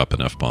times you drop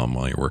an F-bomb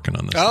while you're working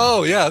on this.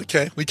 Oh, yeah,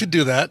 okay. We could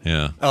do that.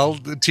 Yeah.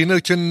 Tina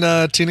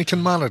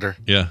can monitor.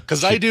 Yeah.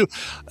 Because I do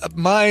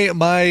my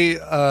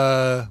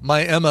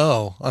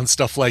MO on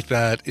stuff like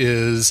that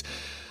is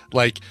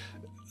like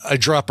I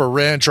drop a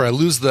wrench or I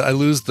lose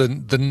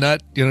the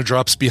nut,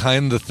 drops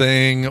behind the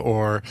thing,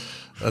 or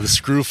the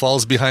screw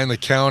falls behind the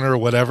counter or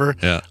whatever.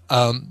 Yeah.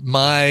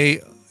 My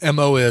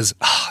MO is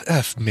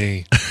F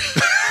me.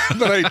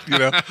 When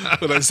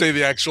I say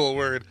the actual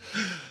word.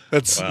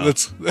 That's all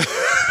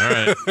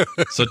right.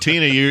 So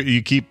Tina,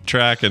 you keep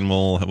track and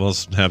we'll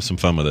have some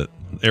fun with it.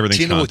 Everything's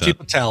Tina content. will keep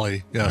a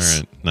tally. Yes. All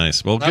right.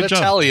 Nice. Well, Not good job.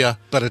 Not a Talia,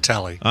 but a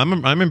tally.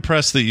 I'm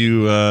impressed that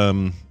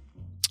you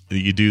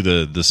do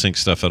the sink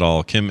stuff at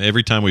all. Kim,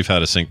 every time we've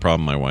had a sink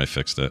problem, my wife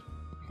fixed it.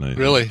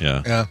 Really?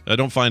 Yeah. I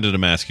don't find it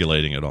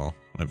emasculating at all.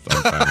 I'm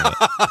fine with it.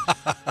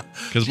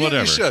 Because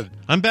whatever. You should.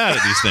 I'm bad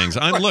at these things.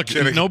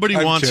 Kidding. Nobody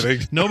I'm wants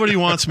kidding. nobody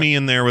wants me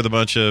in there with a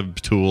bunch of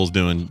tools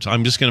doing.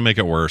 I'm just going to make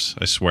it worse.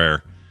 I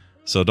swear.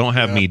 So don't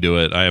have me do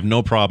it. I have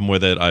no problem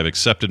with it. I've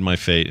accepted my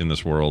fate in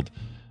this world.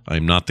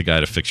 I'm not the guy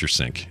to fix your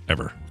sink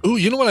ever. Ooh,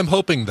 you know what I'm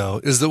hoping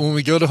though is that when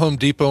we go to Home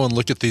Depot and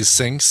look at these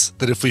sinks,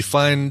 that if we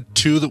find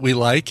two that we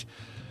like,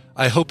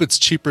 I hope it's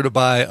cheaper to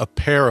buy a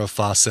pair of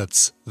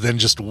faucets than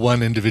just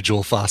one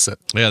individual faucet.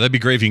 Yeah, that'd be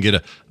great if you can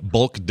get a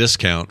bulk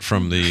discount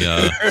from the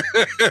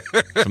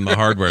from the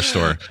hardware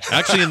store.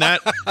 Actually, in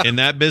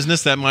that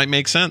business, that might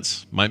make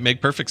sense. Might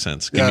make perfect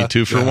sense. Give me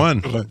 2 for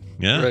 1.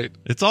 Yeah, right.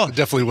 It's all It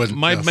definitely wouldn't.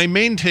 My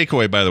main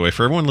takeaway, by the way,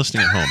 for everyone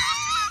listening at home,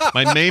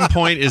 my main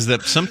point is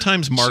that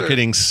sometimes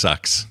marketing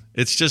sucks.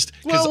 It's just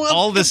because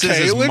all this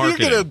is when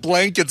marketing. you get a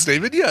blanket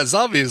statement, yes,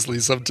 obviously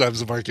sometimes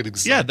the marketing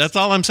sucks. Yeah, that's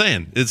all I'm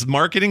saying. It's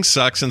marketing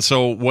sucks, and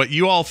so what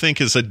you all think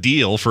is a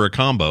deal for a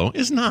combo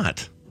is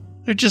not.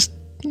 They're just.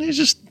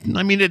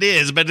 I mean, it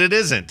is, but it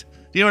isn't. Do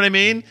you know what I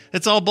mean?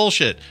 It's all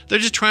bullshit. They're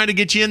just trying to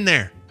get you in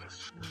there.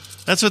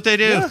 That's what they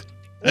do,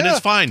 and it's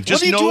fine.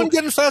 Just what are you doing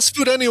getting fast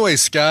food anyway,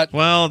 Scott?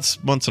 Well, it's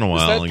once in a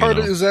while.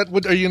 Is that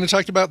what? Are you going to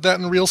talk about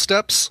that in Real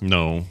Steps?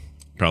 No.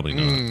 Probably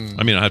not.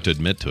 I mean, I have to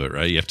admit to it,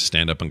 right? You have to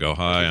stand up and go,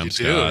 "Hi, I'm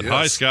Scott. Yes.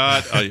 Hi,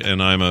 Scott,"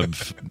 and I'm a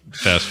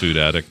fast food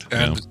addict.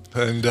 And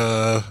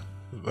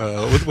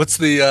what's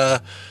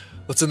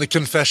in the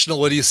confessional?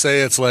 What do you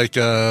say? It's like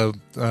I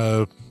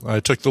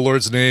took the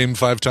Lord's name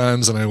 5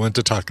 times and I went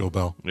to Taco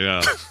Bell.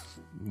 Yeah,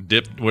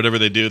 dip whatever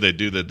they do. They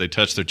do that. They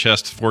touch their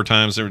chest 4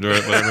 times. They do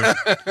it, whatever.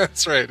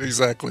 That's right.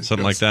 Exactly.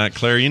 Something like that.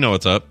 Claire, you know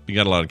what's up. You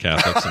got a lot of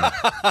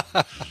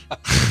Catholics.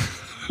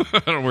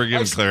 We're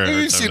giving Claire.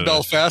 We've seen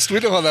Belfast. We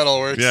know how that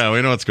all works. Yeah,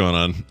 we know what's going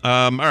on.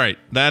 All right,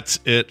 that's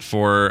it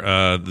for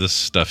this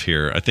stuff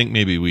here. I think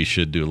maybe we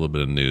should do a little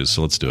bit of news,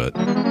 so let's do it.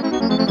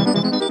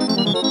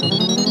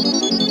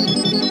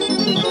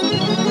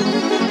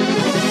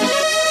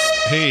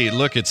 Hey,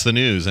 look, it's the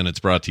news, and it's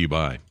brought to you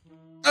by...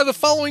 The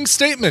following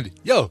statement.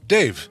 Yo,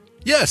 Dave.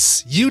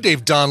 Yes, you,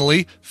 Dave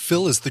Donnelly.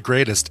 Phil is the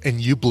greatest, and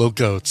you blow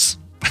goats.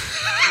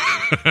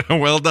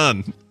 Well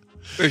done.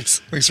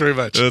 Thanks very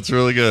much. That's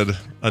really good.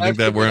 I think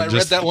that we're I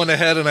read that one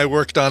ahead and I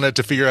worked on it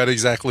to figure out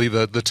exactly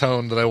the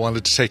tone that I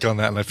wanted to take on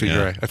that, and I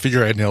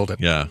figure I nailed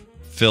it. Yeah.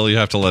 Phil, you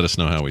have to let us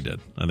know how we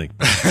did. I think.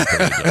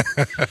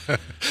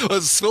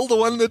 Was Phil the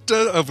one that?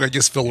 I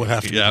guess Phil would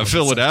have to. Yeah,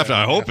 Phil would have to.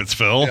 I hope it's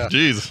Phil. Yeah.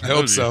 Jeez, I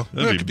hope so.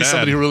 That'd be It could be bad.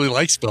 somebody who really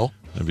likes Phil.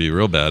 That'd be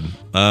real bad.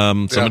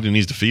 Somebody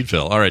needs to feed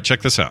Phil. All right,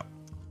 check this out.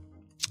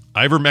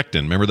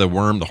 Ivermectin. Remember the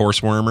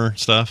horse wormer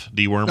stuff?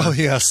 Dewormer? Oh,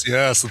 yes.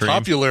 The Cream.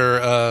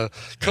 popular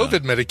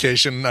COVID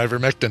medication,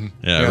 ivermectin.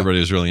 Yeah, everybody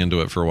was really into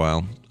it for a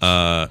while.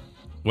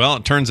 Well,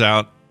 it turns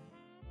out,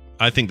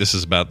 I think this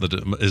is about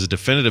as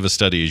definitive a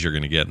study as you're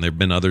going to get, and there have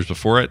been others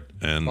before it,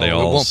 and they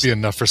all... It won't be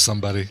enough for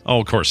somebody. Oh,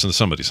 of course, and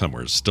somebody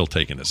somewhere is still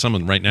taking it.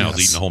 Someone right now is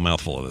eating a whole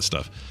mouthful of this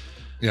stuff.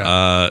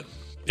 Yeah.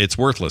 It's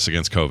worthless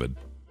against COVID.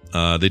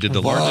 They did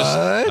the What?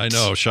 largest... I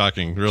know,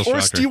 shocking. Real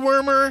Horse shocker.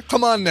 dewormer?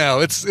 Come on now.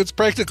 It's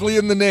practically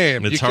in the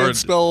name. It's you hard. can't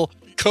spell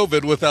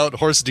COVID without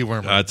horse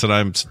dewormer. That's what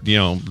I'm,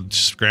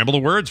 scramble the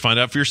words. Find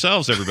out for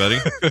yourselves, everybody.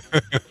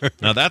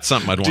 Now, that's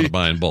something I'd want to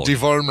buy in bulk.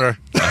 Dewormer.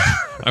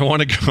 I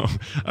want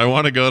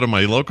to go to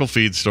my local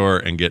feed store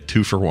and get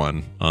 2 for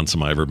 1 on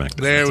some ivermectin.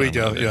 There That's we what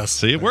I'm go. gonna do. Yes.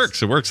 See, it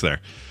works. It works there.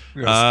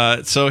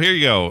 Yes. So here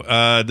you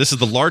go. This is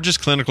the largest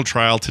clinical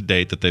trial to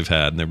date that they've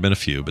had, and there have been a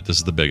few, but this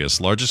is the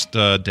biggest. Largest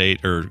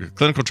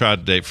clinical trial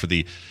to date for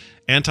the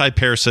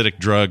anti-parasitic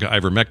drug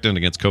ivermectin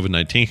against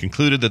COVID-19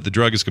 concluded that the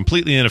drug is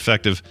completely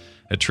ineffective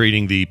at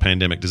treating the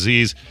pandemic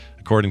disease.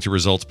 according to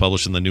results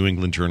published in the New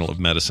England Journal of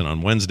Medicine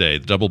on Wednesday.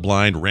 The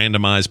double-blind,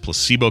 randomized,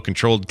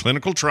 placebo-controlled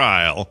clinical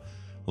trial,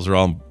 those are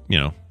all,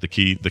 the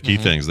key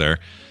things there,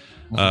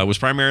 was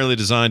primarily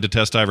designed to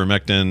test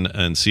ivermectin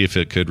and see if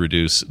it could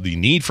reduce the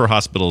need for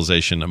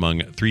hospitalization among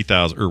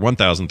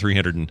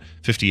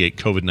 1,358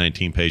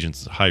 COVID-19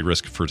 patients at high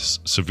risk for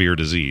severe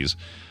disease.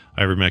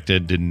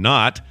 Ivermectin did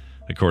not,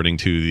 according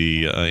to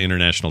the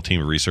international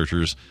team of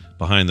researchers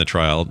behind the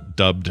trial,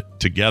 dubbed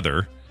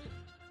Together.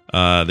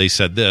 They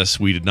said this: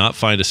 we did not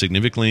find a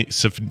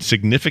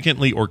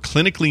significantly or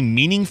clinically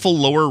meaningful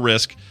lower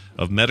risk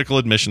of medical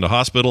admission to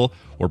hospital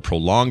or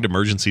prolonged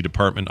emergency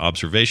department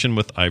observation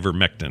with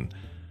ivermectin,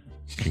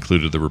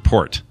 concluded the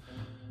report.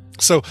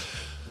 So,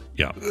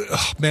 yeah,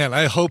 man,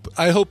 I hope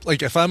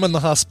like if I'm in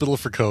the hospital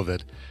for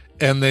COVID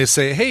and they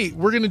say, hey,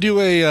 we're going to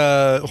do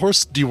a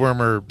horse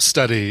dewormer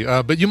study,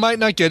 but you might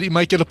get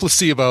a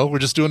placebo. We're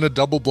just doing a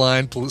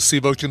double-blind,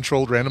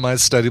 placebo-controlled, randomized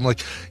study. I'm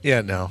like,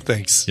 yeah, no,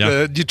 thanks.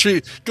 Yeah.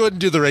 Go ahead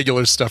and do the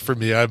regular stuff for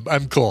me.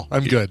 I'm cool.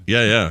 I'm good.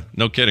 Yeah.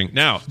 No kidding.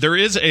 Now, there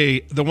is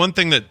the one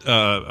thing that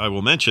I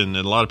will mention,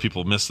 and a lot of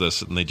people miss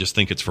this, and they just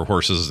think it's for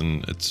horses,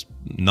 and it's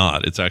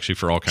not. It's actually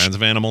for all kinds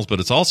of animals, but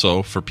it's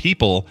also for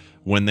people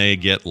when they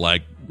get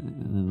like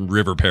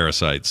river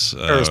parasites.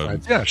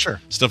 Yeah,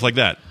 sure. Stuff like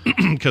that,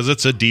 because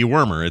it's a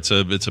dewormer. It's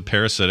a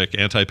parasitic,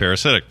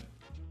 anti-parasitic,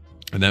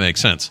 and that makes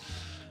sense.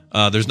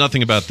 There's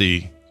nothing about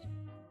the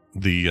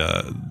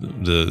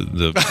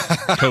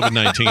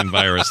COVID-19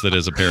 virus that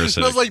is a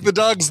parasitic. Sounds like the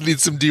dogs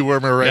need some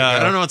dewormer right now. I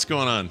don't know what's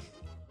going on.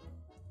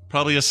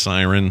 Probably a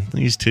siren.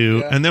 These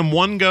two, and then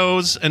one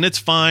goes and it's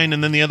fine,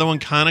 and then the other one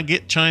kind of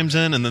chimes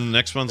in, and then the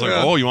next one's like,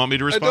 "Oh, you want me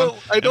to respond?"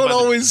 I don't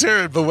always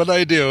hear it, but when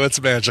I do,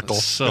 it's magical.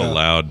 It's so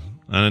loud.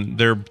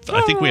 And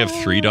I think we have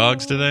 3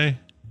 dogs today.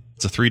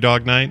 It's a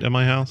 3-dog night at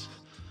my house.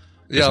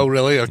 Yeah, oh,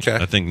 really? Okay.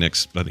 I think I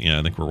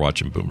think we're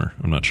watching Boomer.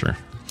 I'm not sure.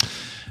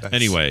 Nice.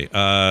 Anyway,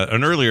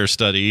 an earlier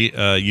study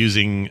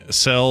using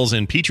cells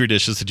in petri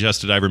dishes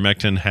suggested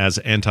ivermectin has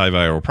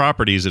antiviral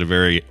properties at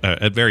very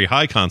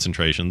high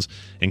concentrations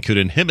and could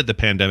inhibit the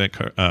pandemic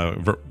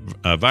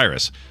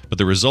virus. But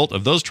the result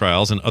of those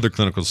trials and other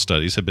clinical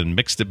studies have been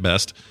mixed at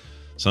best.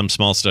 Some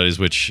small studies,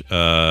 which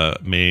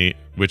may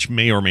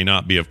or may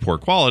not be of poor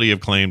quality,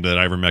 have claimed that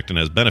ivermectin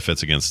has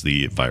benefits against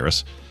the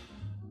virus.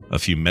 A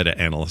few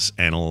meta-analyses,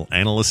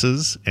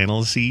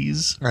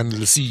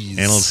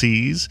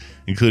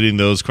 including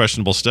those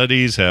questionable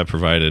studies, have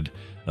provided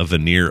a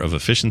veneer of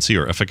efficiency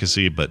or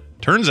efficacy, but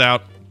turns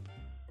out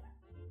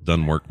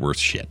doesn't work worth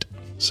shit.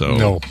 So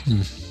no.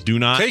 Do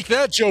not take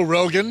that, Joe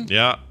Rogan.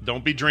 Yeah,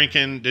 don't be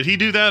drinking. Did he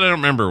do that? I don't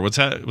remember. Was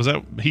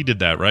that he did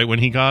that, right? When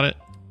he got it?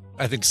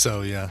 I think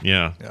so, yeah.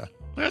 Yeah.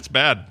 That's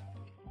bad.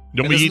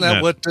 Don't and be isn't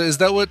eating that. Is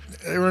that what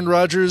Aaron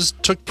Rodgers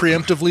took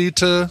preemptively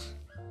to?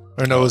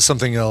 Or no, it was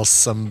something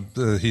else.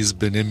 He's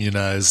been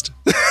immunized.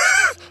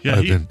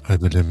 Yeah, I've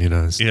been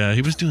immunized. Yeah,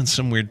 he was doing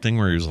some weird thing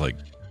where he was like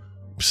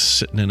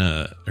sitting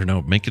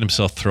making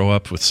himself throw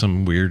up with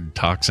some weird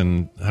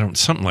toxin.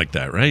 Something like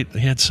that, right? He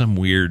had some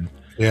weird.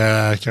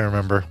 Yeah, I can't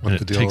remember what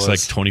the deal was. It takes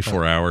like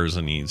 24 hours,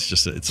 and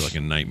it's like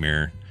a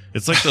nightmare.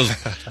 It's like those.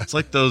 It's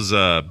like those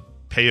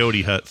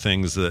peyote hut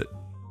things that.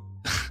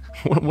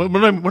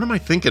 What am I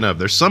thinking of?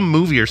 There's some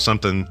movie or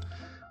something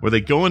where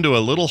they go into a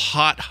little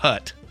hot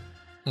hut.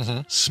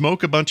 Mm-hmm.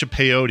 Smoke a bunch of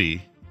peyote,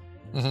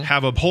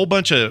 have a whole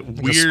bunch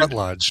of weird sweat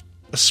lodge.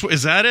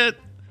 Is that it?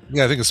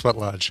 Yeah, I think a sweat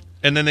lodge.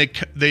 And then they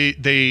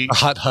a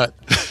hot hut.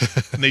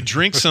 And they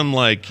drink some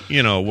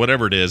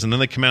whatever it is, and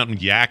then they come out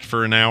and yak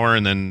for an hour,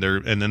 and then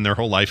their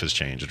whole life has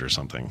changed or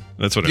something.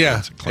 That's what it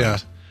is. Yeah.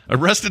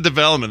 Arrested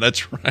Development.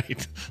 That's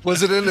right.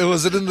 Was it in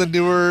the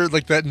newer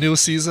that new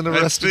season of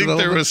Arrested Development?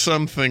 I think there was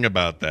something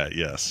about that.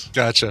 Yes.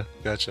 Gotcha.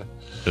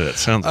 That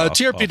sounds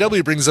TRPW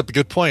awful. brings up a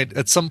good point.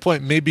 At some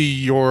point, maybe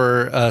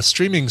your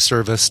streaming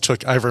service took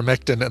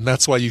ivermectin, and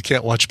that's why you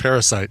can't watch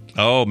Parasite.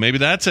 Oh, maybe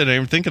that's it. I didn't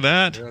even think of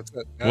that. Yeah, that's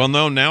it. Yeah. Well,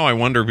 no, now I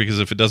wonder, because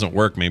if it doesn't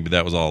work, maybe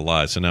that was all a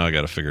lie. So now I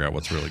got to figure out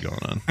what's really going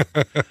on.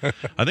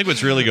 I think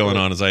what's really going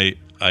on is I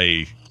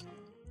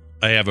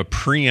have a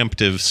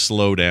preemptive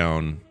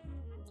slowdown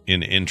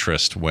in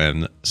interest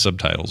when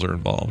subtitles are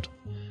involved.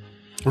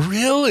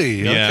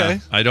 Really? Yeah.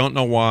 Okay. I don't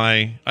know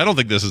why. I don't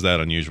think this is that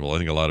unusual. I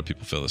think a lot of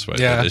people feel this way.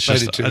 Yeah, but it's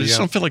just, I do too, I just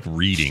don't feel like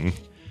reading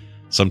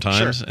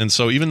sometimes. Sure. And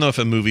so even though if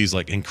a movie's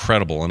like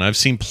incredible, and I've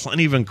seen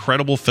plenty of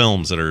incredible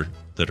films that are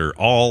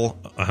all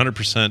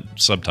 100%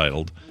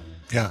 subtitled,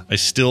 yeah,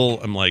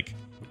 I'm like,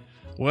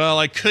 well,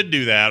 I could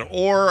do that.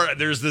 Or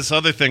there's this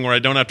other thing where I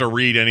don't have to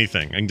read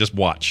anything. I can just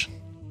watch.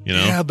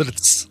 Yeah, but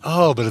it's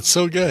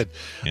so good.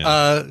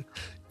 Yeah.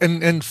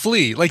 And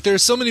Flea, like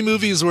there's so many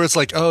movies where it's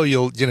like, oh,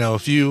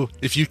 if you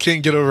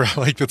can't get over,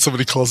 like that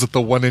somebody calls it the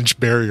 1-inch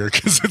barrier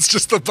because it's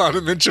just about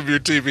an inch of your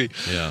TV.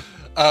 Yeah.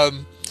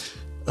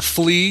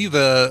 Flea,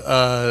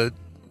 the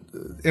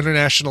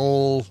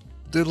international,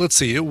 let's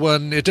see,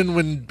 it didn't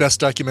win Best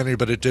Documentary,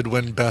 but it did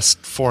win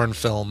Best Foreign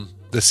Film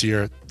this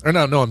year. Or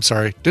no, I'm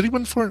sorry. Did he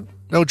win foreign?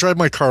 No, Drive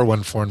My Car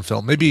won Foreign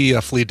Film. Maybe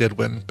Flea did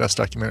win Best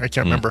Documentary. I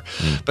can't remember.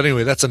 But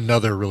anyway, that's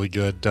another really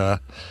good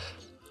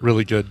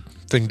really good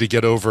thing to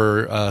get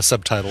over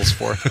subtitles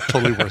for.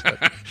 Totally worth it.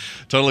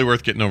 Totally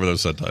worth getting over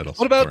those subtitles.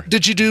 What about, for.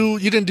 you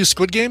didn't do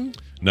Squid Game?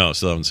 No,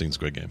 still haven't seen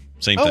Squid Game.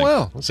 Same Oh, thing.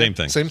 wow. Okay. Same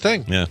thing. Same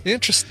thing. Yeah.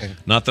 Interesting.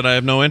 Not that I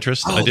have no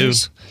interest. I do.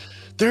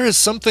 There is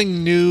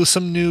something new,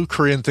 some new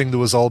Korean thing that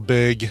was all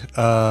big. Maybe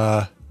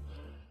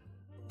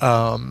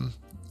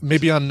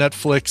on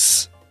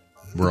Netflix.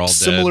 We're All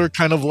Similar Dead.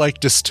 kind of like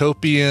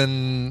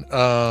dystopian.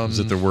 Is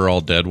it the We're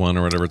All Dead one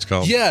or whatever it's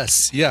called?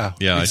 Yes. Yeah.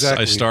 Yeah,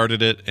 Exactly. I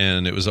started it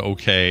and it was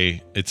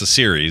okay. It's a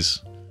series.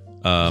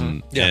 Yeah.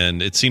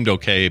 And it seemed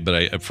okay,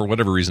 but for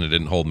whatever reason it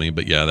didn't hold me.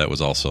 But yeah, that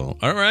was also.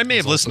 Or I may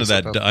have listened to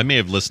that. also I may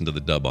have listened to the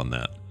dub on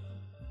that,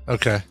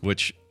 Okay.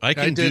 which I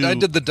can do. I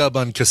did the dub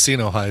on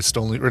Casino Heist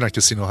only, or not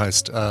Casino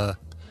Heist,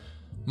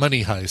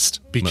 Money Heist,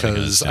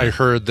 because Heist, yeah. I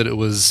heard that it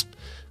was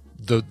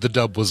the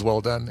dub was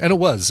well done, and it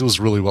was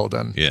really well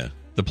done. Yeah,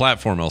 the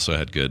platform also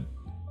had good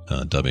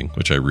dubbing,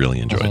 which I really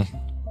enjoyed.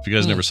 If you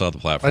guys never saw the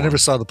platform, I never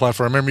saw the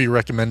platform. I remember you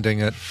recommending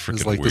it. It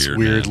was Freaking like this weird,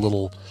 weird man.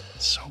 little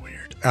So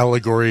weird.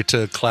 allegory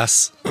to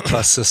class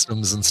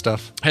systems and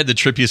stuff. I had the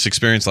trippiest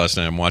experience last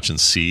night. I'm watching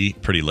C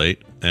pretty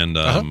late, and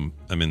I'm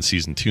in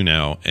season 2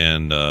 now,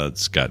 and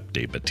it's got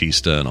Dave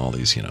Bautista and all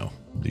these,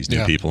 these new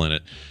Yeah. people in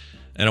it.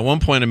 And at one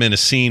point, I'm in a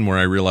scene where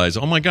I realize,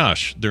 oh my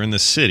gosh, they're in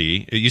this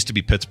city. It used to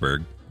be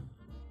Pittsburgh.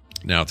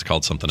 Now it's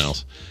called something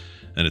else,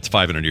 and it's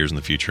 500 years in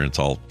the future, and it's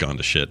all gone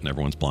to shit, and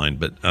everyone's blind.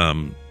 But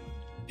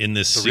in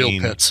this The real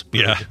scene, Pitts.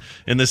 yeah,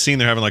 in this scene,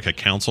 they're having like a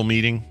council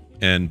meeting.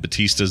 And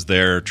Batista's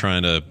there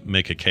trying to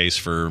make a case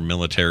for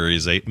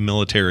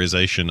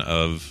militarization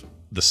of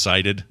the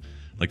sighted,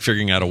 like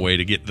figuring out a way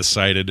to get the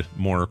sighted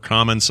more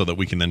common so that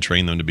we can then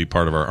train them to be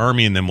part of our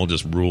army and then we'll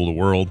just rule the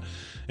world.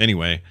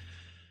 Anyway,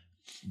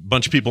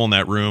 bunch of people in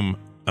that room.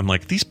 I'm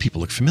like, these people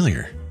look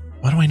familiar.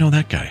 Why do I know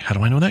that guy? How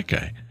do I know that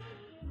guy?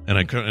 And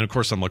of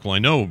course, I'm like, well, I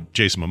know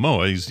Jason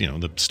Momoa. He's,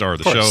 the star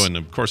of the show. And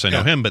of course, I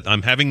know him. But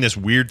I'm having this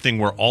weird thing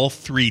where all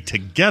three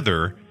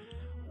together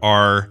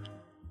are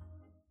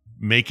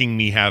making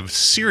me have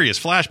serious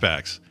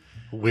flashbacks.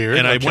 Weird.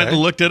 And I okay. went and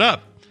looked it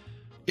up.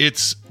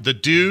 It's the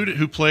dude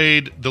who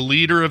played the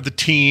leader of the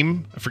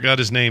team. I forgot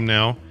his name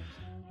now.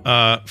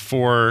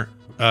 For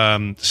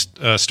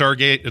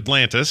Stargate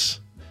Atlantis,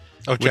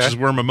 Okay. which is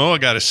where Momoa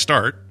got his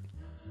start.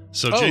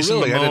 So Oh, Jason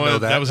really? I Momoa, didn't know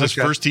that. was his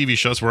Okay. first TV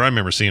show. That's where I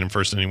remember seeing him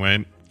first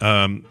anyway.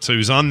 So he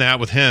was on that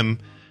with him.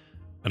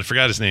 And I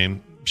forgot his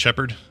name.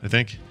 Shepard, I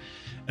think.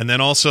 And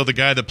then also the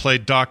guy that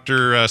played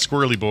Dr.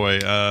 Squirrely Boy.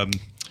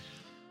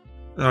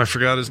 I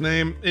forgot his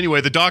name.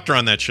 Anyway, the doctor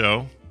on that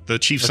show, the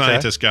chief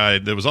scientist guy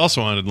that was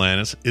also on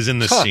Atlantis, is in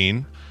this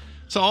scene.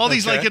 So all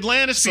these Okay. like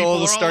Atlantis So people all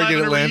the are all Stargate having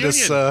a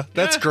Atlantis, reunion.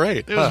 that's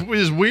great. It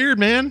was weird,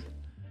 man.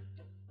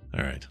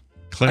 All right.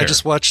 Claire. I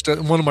just watched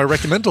one of my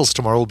recommendals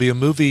tomorrow will be a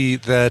movie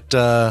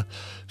that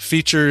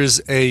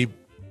features a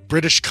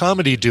British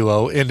comedy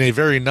duo in a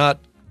very not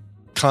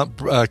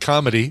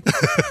comedy,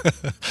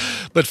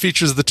 but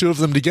features the two of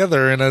them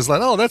together. And I was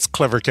like, oh, that's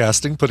clever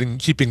casting,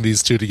 keeping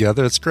these two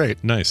together. It's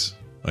great. Nice.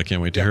 I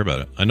can't wait to hear about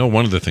it. I know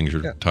one of the things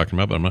you're talking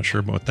about, but I'm not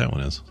sure what that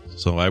one is.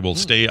 So I will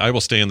stay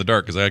in the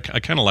dark because I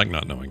kind of like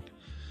not knowing.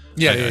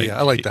 Yeah.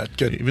 I like that.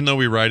 Good. Even though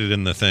we write it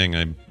in the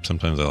thing,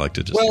 sometimes I like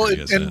to just. Well, hear you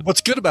guys in and it.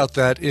 what's good about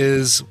that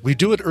is we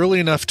do it early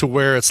enough to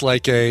where it's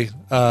like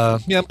I'm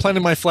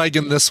planting my flag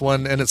in this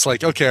one, and it's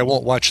like, okay, I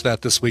won't watch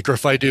that this week, or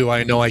if I do,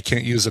 I know I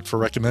can't use it for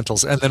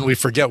recommendals, and then we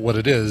forget what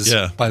it is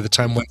by the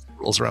time Wednesday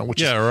rolls around.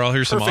 Which is or I'll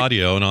hear some perfect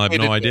audio and I'll have way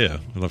no to do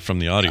idea from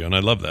the audio, and I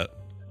love that.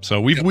 So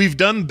we've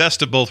done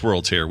best of both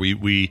worlds here.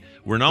 We're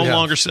no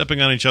longer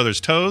stepping on each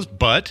other's toes,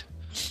 but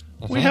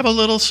we have a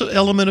little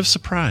element of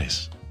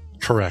surprise.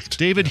 Correct.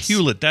 David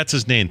Hewlett, that's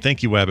his name.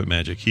 Thank you, Wabbit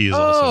Magic. He is Oh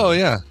also.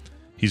 yeah.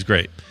 He's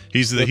great.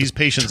 He's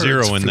Patient turds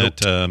Zero in float.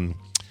 that.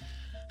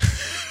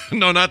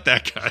 No, not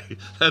that guy.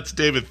 That's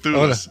David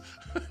Thewlis.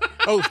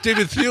 Oh,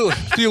 David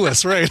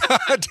Thewlis, right?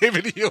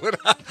 David Hewlett.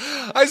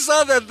 I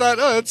saw that. Thought,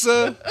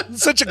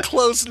 it's such a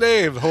close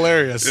name.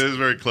 Hilarious. It was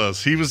very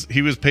close. He was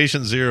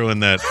Patient Zero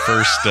in that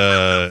first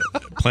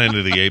Planet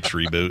of the Apes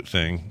reboot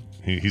thing.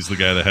 He's the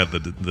guy that had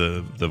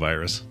the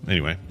virus.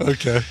 Anyway.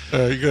 Okay. All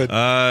right. Good.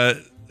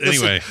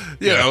 Anyway,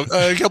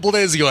 a couple of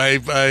days ago,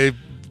 I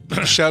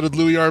shouted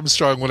Louis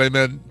Armstrong when I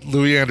meant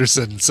Louis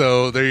Anderson.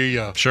 So there you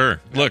go.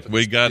 Sure. Look,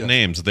 we got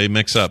names. They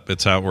mix up.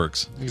 It's how it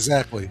works.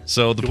 Exactly.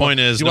 So the point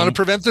is, you want to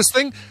prevent this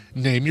thing?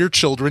 Name your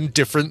children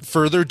different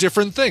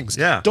things.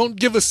 Yeah. Don't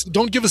give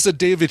us a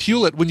David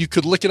Hewlett when you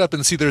could look it up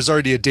and see there's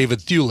already a David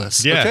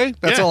Thewlis. Yeah. Okay,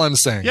 that's Yeah. all I'm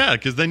saying. Yeah,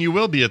 because then you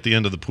will be at the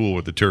end of the pool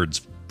with the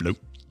turds.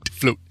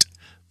 Float.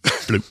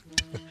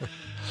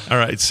 All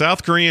right.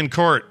 South Korean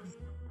court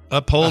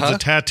upholds a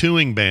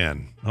tattooing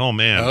ban. Oh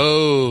man.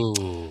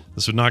 Oh.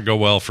 This would not go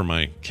well for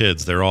my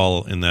kids. They're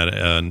all in that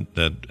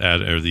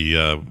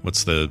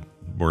what's the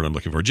word I'm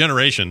looking for?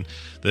 Generation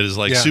that is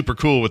like super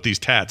cool with these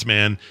tats,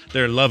 man.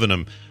 They're loving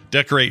them.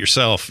 Decorate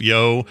yourself,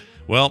 yo.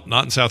 Well,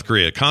 not in South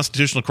Korea. A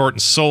constitutional court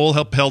in Seoul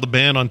upheld a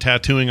ban on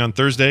tattooing on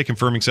Thursday,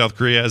 confirming South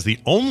Korea as the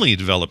only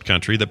developed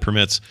country that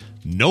permits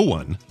no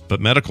one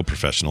but medical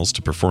professionals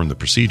to perform the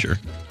procedure.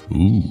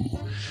 Ooh.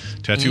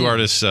 Tattoo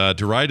artists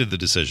derided the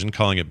decision,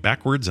 calling it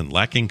backwards and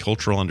lacking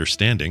cultural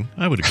understanding.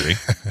 I would agree.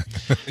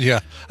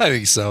 Yeah, I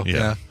think so.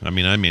 Yeah. I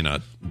mean, I may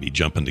not be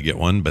jumping to get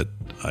one, but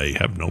I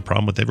have no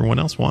problem with everyone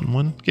else wanting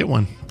one. Get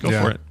one. Go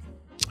for it.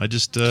 I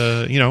just,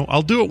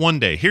 I'll do it one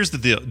day. Here's the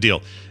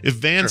deal. If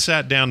Van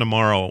sat down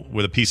tomorrow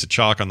with a piece of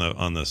chalk on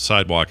the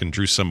sidewalk and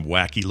drew some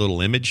wacky little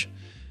image,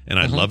 and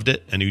I loved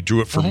it, and he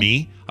drew it for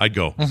me, I'd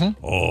go,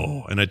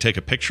 oh, and I'd take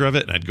a picture of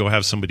it, and I'd go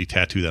have somebody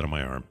tattoo that on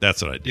my arm.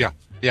 That's what I'd do.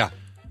 Yeah.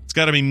 It's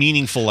got to be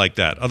meaningful like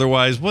that.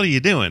 Otherwise, what are you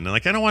doing?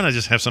 Like, I don't want to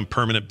just have some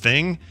permanent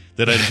thing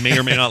that I may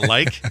or may not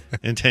like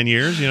in 10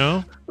 years,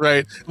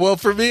 Right. Well,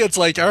 for me, it's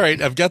like, all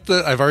right, I've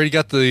already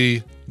got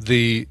the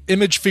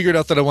image figured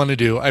out that I want to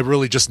do. I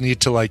really just need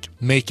to like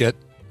make it,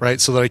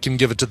 right, so that I can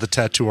give it to the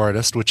tattoo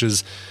artist, which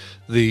is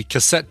the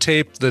cassette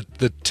tape.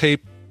 The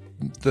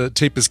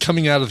tape is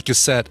coming out of the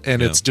cassette,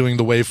 and it's doing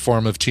the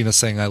waveform of Tina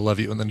saying "I love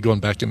you" and then going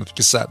back into the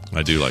cassette.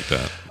 I do like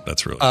that.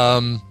 That's really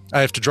I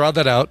have to draw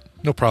that out.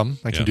 No problem.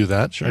 I can do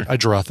that. Sure. I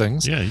draw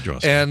things. Yeah, you draw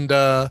stuff. And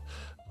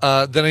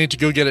then I need to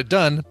go get it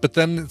done. But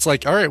then it's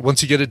like, all right,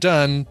 once you get it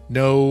done,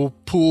 no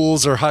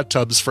pools or hot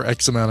tubs for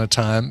X amount of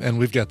time. And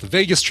we've got the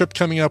Vegas trip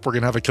coming up. We're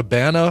gonna have a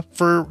cabana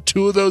for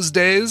 2 of those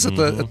days at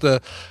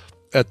the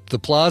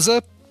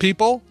plaza.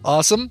 People,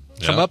 awesome.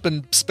 Come up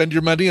and spend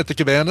your money at the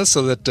cabana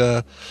so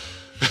that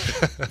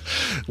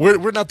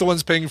we're not the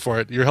ones paying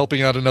for it. You're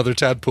helping out another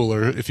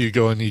tadpooler if you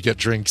go and you get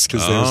drinks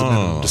because there's a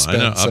minimum to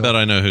spend. I bet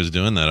I know who's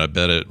doing that. I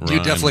bet it rhymes.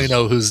 You definitely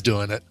know who's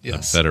doing it.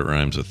 Yes. I bet it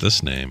rhymes with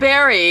this name.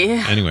 Barry.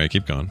 Anyway,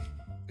 keep going.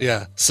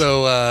 Yeah.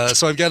 So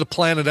I've got to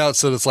plan it out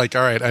so that it's like,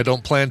 all right, I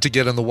don't plan to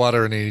get in the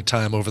water at any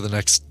time over the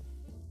next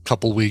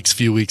couple weeks,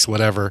 few weeks,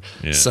 whatever.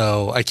 Yeah.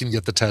 So I can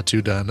get the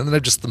tattoo done. And then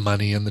I've just the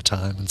money and the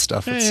time and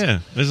stuff. Yeah.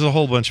 There's a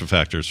whole bunch of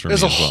factors for me.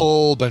 There's a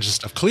whole bunch of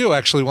stuff. Cleo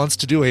actually wants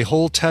to do a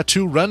whole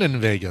tattoo run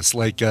in Vegas.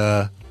 Like,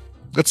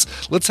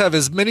 let's have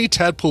as many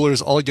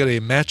tadpoolers all get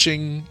a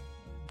matching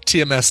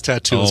TMS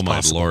tattoo as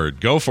possible. Oh my Lord.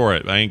 Go for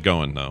it. I ain't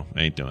going though.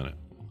 I ain't doing it.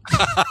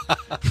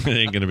 It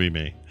ain't going to be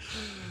me.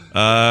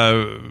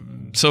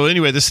 So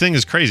anyway, this thing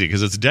is crazy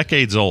because it's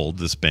decades old,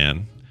 this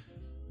ban.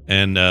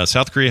 And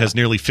South Korea has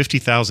nearly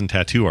 50,000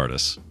 tattoo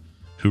artists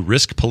who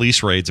risk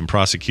police raids and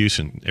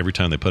prosecution every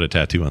time they put a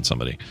tattoo on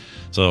somebody.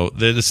 So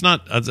it's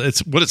not.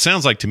 It's what it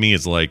sounds like to me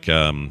is like,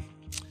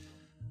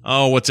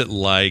 what's it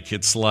like?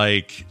 It's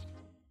like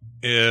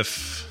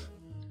if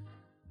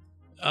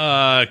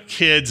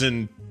kids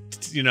in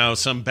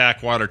some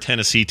backwater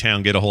Tennessee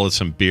town get a hold of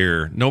some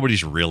beer.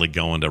 Nobody's really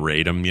going to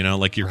raid them.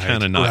 Like you're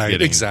kind of not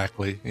getting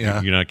exactly.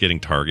 Yeah, you're not getting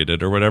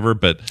targeted or whatever.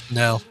 But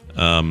no.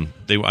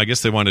 I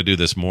guess they want to do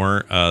this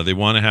more. They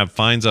want to have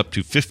fines up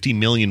to 50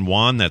 million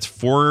won. That's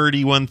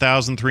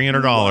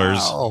 $41,300.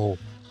 Wow.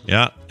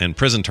 Yeah, and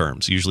prison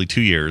terms, usually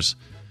 2 years.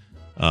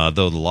 Though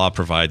the law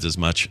provides as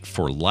much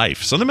for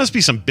life. So there must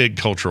be some big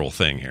cultural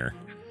thing here.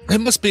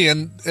 It must be,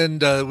 and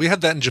we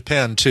had that in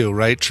Japan too,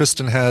 right?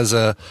 Tristan had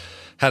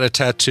a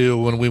tattoo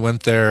when we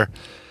went there,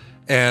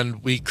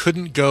 and we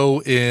couldn't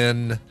go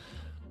in.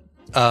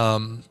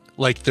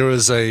 Like there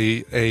was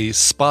a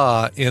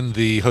spa in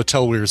the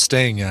hotel we were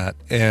staying at,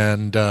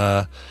 and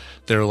they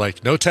were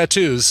like, no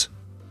tattoos,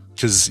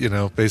 because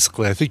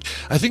basically I think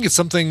it's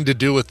something to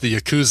do with the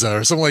Yakuza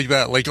or something like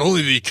that. Like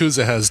only the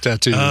Yakuza has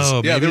tattoos.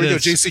 Oh, yeah, there we go.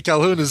 JC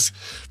Calhoun is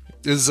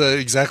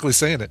exactly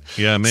saying it.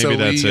 Yeah, maybe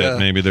that's it.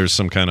 Maybe there's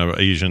some kind of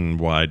Asian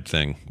wide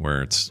thing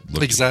where it's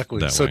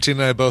exactly. That so way.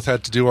 Tina and I both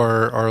had to do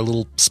our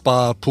little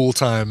spa pool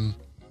time.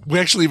 We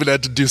actually even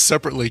had to do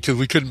separately because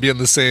we couldn't be in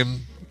the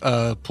same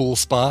pool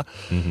spa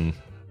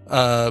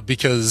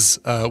because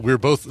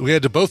we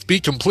had to both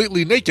be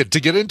completely naked to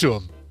get into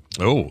them.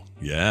 Oh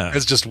yeah,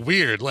 it's just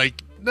weird.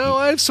 Like, no,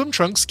 I have swim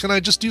trunks. Can I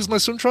just use my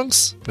swim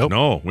trunks? Nope.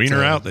 No,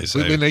 wiener out. They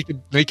say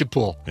naked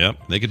pool.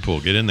 Yep, naked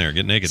pool. Get in there.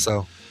 Get naked.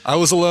 So I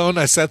was alone.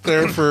 I sat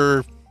there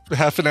for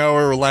half an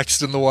hour,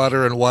 relaxed in the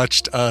water, and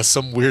watched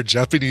some weird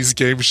Japanese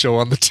game show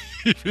on the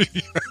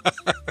TV.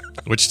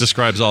 Which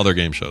describes all their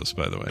game shows,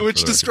 by the way.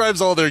 Which describes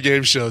all their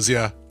game shows,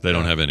 yeah. They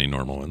don't have any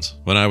normal ones.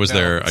 When I was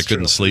there, I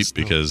couldn't sleep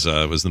because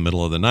it was the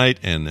middle of the night,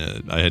 and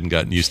I hadn't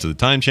gotten used to the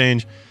time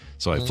change.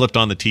 So I flipped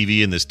on the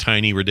TV in this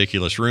tiny,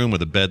 ridiculous room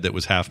with a bed that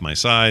was half my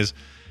size.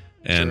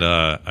 And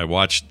I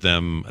watched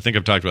them. I think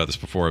I've talked about this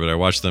before, but I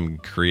watched them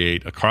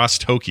create across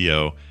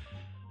Tokyo.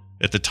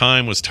 At the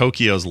time, was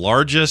Tokyo's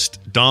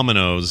largest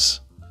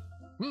Domino's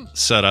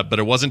setup, but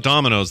it wasn't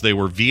Domino's. They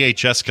were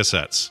VHS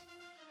cassettes.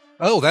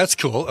 Oh, that's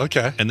cool.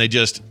 Okay. And they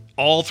just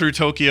all through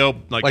Tokyo,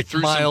 like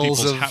through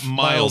miles some people's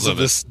miles of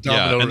this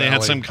domino and they had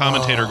rally. some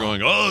commentator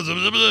going,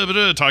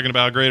 talking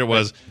about how great it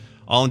was,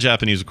 all in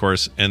Japanese, of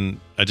course. And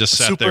I just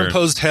sat there,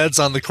 superimposed heads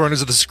on the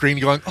corners of the screen,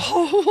 going,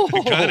 oh,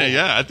 kind of,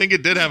 yeah. I think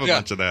it did have a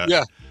bunch of that.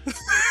 Yeah,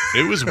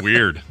 it was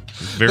weird.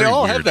 Very they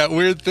all weird. have that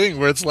weird thing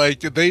where it's like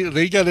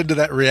they got into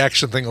that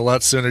reaction thing a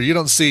lot sooner. You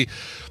don't see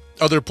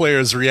other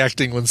players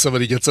reacting when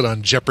somebody gets it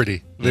on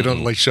Jeopardy. They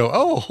don't like show,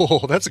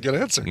 oh, that's a good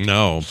answer.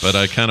 No, but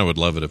I kind of would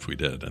love it if we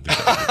did. I think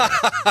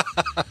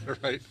that would be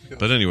great. Right.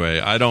 But anyway,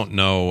 I don't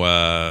know.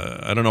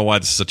 I don't know why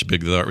this is such a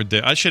big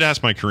deal. I should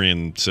ask my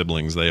Korean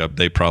siblings.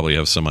 They probably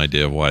have some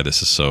idea of why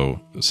this is so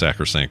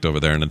sacrosanct over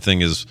there. And the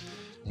thing is,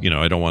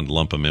 I don't want to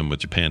lump them in with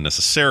Japan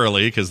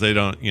necessarily because they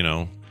don't,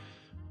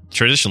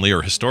 traditionally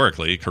or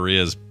historically,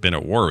 Korea's been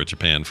at war with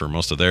Japan for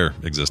most of their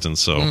existence.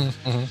 So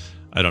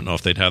I don't know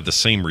if they'd have the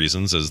same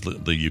reasons as the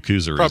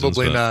Yakuza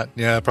Probably reasons. not.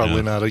 Yeah,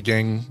 probably not a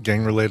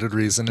gang-related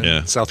reason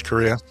in South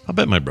Korea. I'll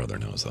bet my brother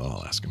knows, though.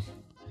 I'll ask him.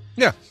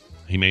 Yeah.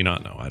 He may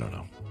not know. I don't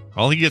know.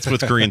 All he gets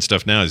with Korean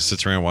stuff now is he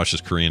sits around and watches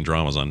Korean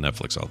dramas on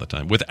Netflix all the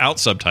time without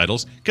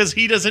subtitles because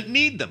he doesn't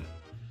need them.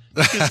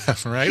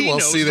 Right. He Well,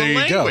 knows see, there the you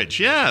language.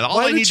 go. Yeah. All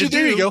I need to do.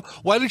 There you go.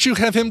 Why don't you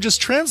have him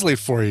just translate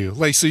for you?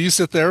 Like, so you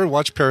sit there and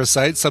watch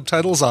Parasite,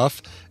 subtitles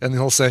off, and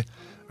he'll say,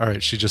 "All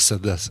right, she just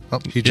said this. Oh,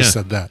 he just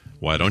said that."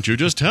 Why don't you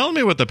just tell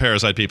me what the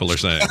Parasite people are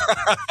saying?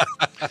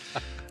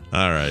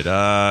 All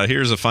right.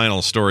 Here's a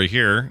final story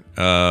here.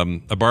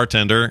 A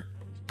bartender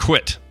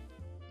quit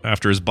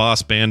after his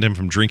boss banned him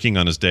from drinking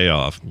on his day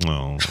off.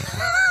 Oh.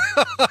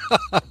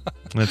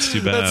 That's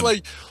too bad. That's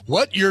like,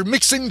 what? You're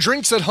mixing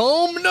drinks at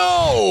home?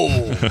 No.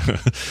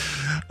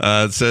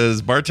 It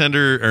says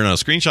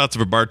screenshots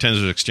of a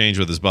bartender's exchange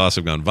with his boss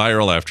have gone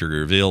viral after he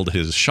revealed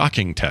his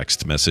shocking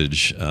text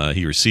message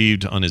he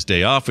received on his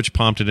day off, which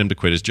prompted him to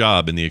quit his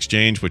job. In the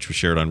exchange, which was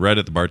shared on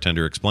Reddit, the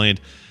bartender explained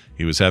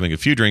he was having a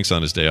few drinks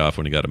on his day off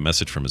when he got a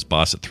message from his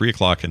boss at 3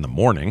 o'clock in the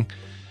morning.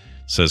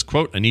 It says,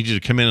 quote, "I need you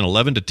to come in at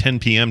 11 to 10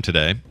 p.m.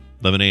 today.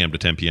 11 a.m. to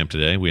 10 p.m.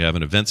 today. We have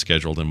an event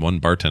scheduled and one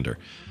bartender."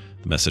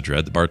 The message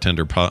read. The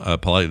bartender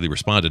politely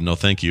responded, "No,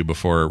 thank you,"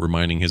 before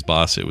reminding his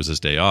boss it was his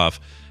day off.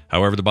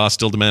 However, the boss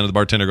still demanded the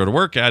bartender go to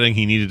work, adding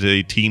he needed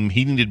to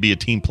be a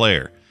team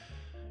player.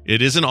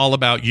 "It isn't all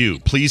about you.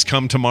 Please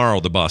come tomorrow,"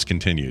 the boss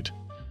continued.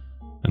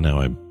 And now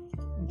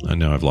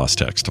I've lost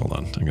text. Hold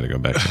on. I'm going to go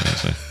back to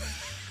that.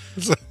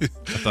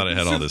 I thought I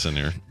had all this in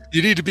here.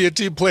 You need to be a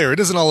team player. It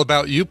isn't all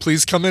about you.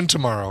 Please come in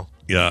tomorrow.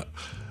 Yeah.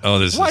 Oh,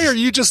 Why are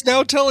you just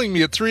now telling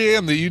me at 3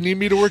 a.m. that you need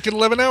me to work at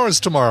 11 hours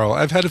tomorrow?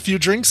 I've had a few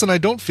drinks and I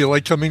don't feel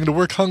like coming to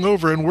work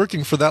hungover and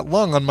working for that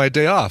long on my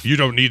day off. You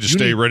don't need to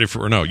stay ready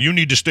for... No, you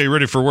need to stay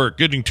ready for work.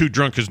 Getting too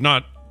drunk is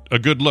not a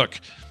good look.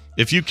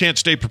 If you can't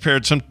stay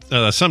prepared,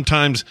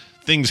 sometimes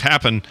things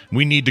happen.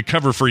 We need to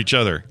cover for each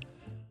other.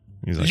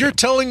 Like, you're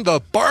telling the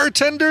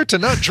bartender to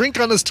not drink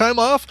on his time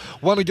off?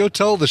 Want to go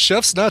tell the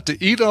chefs not to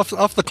eat off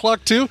the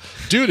clock too?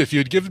 Dude, if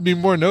you'd given me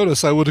more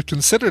notice, I would have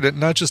considered it and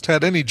not just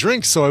had any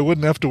drinks so I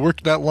wouldn't have to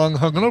work that long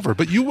hungover.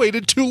 But you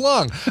waited too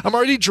long. I'm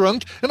already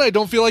drunk and I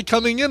don't feel like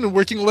coming in and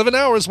working 11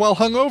 hours while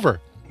hungover.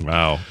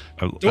 Wow.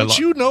 Don't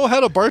you know how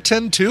to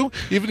bartend too?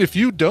 Even if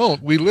you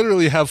don't, we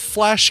literally have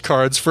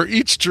flashcards for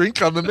each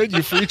drink on the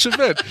menu for each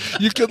event.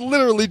 You could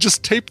literally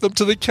just tape them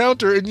to the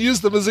counter and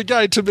use them as a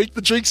guide to make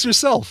the drinks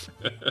yourself.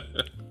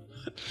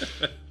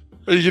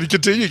 Are you going to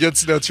continue?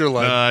 That's your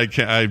line. I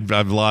can't.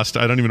 I've lost.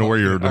 I don't even know where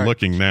you're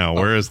looking now.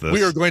 Where is this?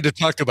 We are going to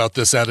talk about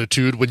this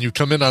attitude when you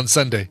come in on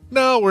Sunday.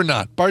 No, we're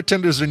not.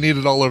 Bartenders are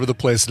needed all over the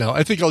place now.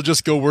 I think I'll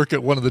just go work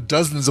at one of the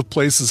dozens of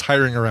places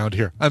hiring around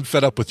here. I'm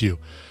fed up with you.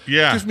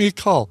 Yeah. Give me a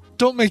call.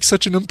 Don't make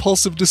such an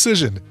impulsive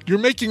decision. You're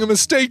making a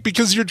mistake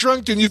because you're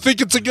drunk and you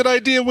think it's a good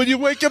idea. When you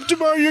wake up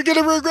tomorrow, you're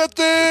going to regret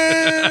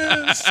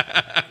this.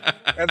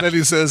 And then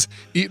he says,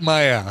 "Eat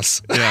my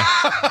ass." Yeah.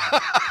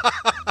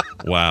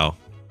 Wow.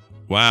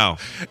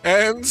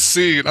 And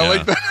scene. I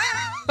like that.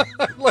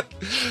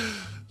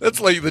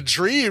 That's like the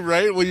dream,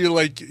 right? When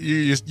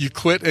you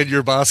quit and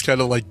your boss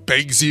kind of like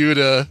begs you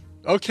to,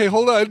 okay,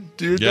 hold on,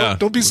 dude. Yeah.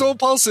 Don't be so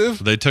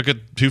impulsive. They took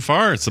it too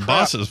far. It's the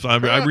boss's.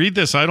 I read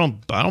this. I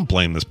don't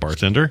blame this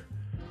bartender.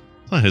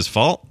 It's not his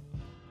fault.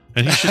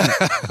 And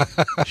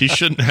he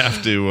shouldn't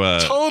have to.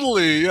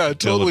 Totally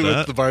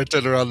with the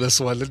bartender on this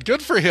one. And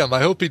good for him.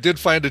 I hope he did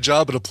find a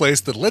job at a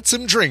place that lets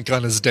him drink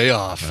on his day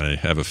off. I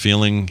have a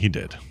feeling he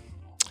did.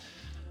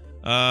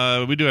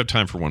 We do have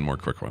time for one more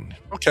quick one.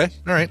 Okay,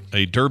 all right.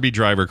 A Derby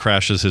driver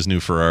crashes his new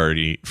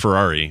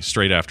Ferrari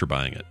straight after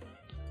buying it.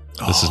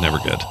 This is never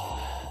good.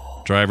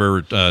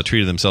 Driver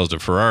treated themselves to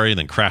Ferrari,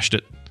 then crashed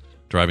it,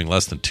 driving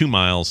less than 2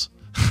 miles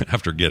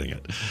after getting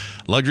it.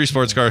 Luxury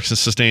sports car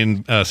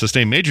sustained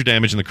major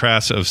damage in the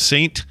crash of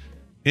St.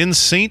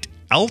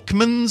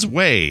 Alkmund's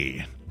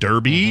Way,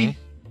 Derby.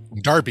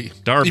 Derby.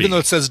 Even though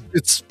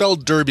it's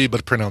spelled Derby,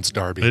 but pronounced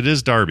Derby. It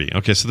is Derby.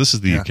 Okay, so this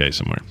is the UK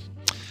somewhere.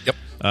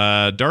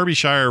 Derby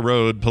Shire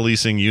Road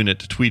Policing Unit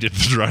tweeted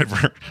the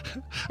driver.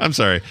 I'm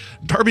sorry.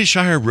 Derby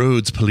Shire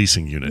Roads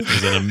Policing Unit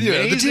is an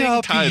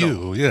amazing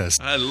title. Yes.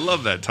 I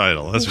love that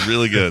title. That's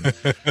really good.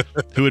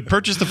 Who had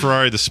purchased the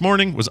Ferrari this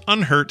morning, was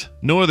unhurt,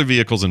 no other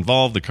vehicles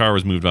involved. The car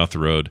was moved off the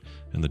road,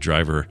 and the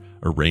driver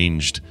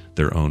arranged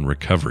their own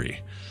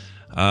recovery.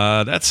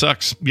 That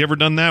sucks. You ever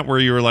done that where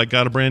you were like,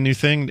 got a brand new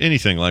thing?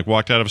 Anything, like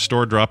walked out of a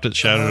store, dropped it,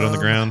 shattered it on the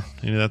ground?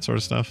 Any of that sort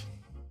of stuff?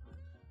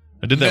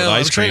 I did that No, with I'm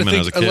ice trying cream to when I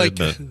was a think, kid,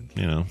 like, but,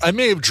 you know. I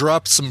may have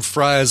dropped some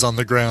fries on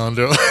the ground.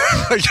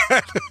 Like,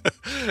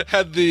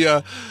 had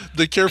the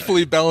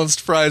carefully balanced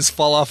fries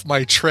fall off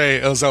my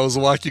tray as I was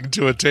walking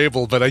to a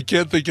table, but I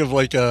can't think of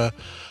like a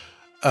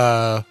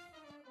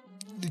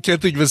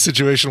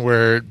situation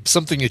where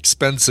something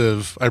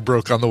expensive I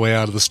broke on the way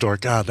out of the store.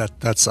 God,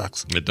 that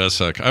sucks. It does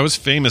suck. I was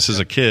famous as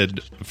a kid.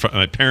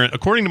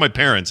 According to my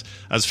parents,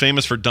 I was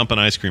famous for dumping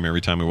ice cream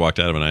every time we walked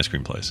out of an ice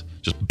cream place.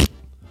 Just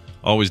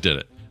always did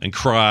it. And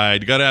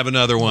cried. Got to have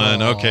another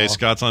one. Oh, okay,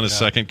 Scott's on his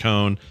second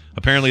cone.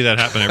 Apparently that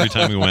happened every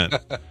time we went.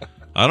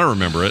 I don't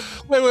remember it.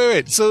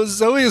 Wait. So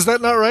Zoe, is that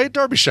not right?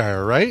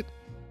 Derbyshire, right?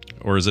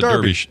 Or is it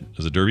Derby.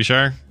 Is it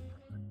Derbyshire?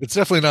 It's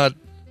definitely not.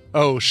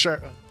 Oh,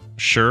 Shire.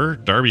 Sure,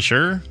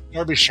 Derbyshire.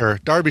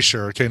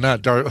 Derbyshire. Okay,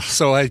 not Dar.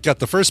 So I got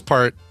the first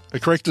part. I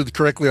corrected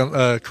correctly on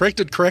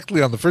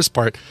the first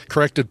part.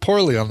 Corrected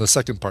poorly on the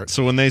second part.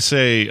 So when they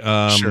say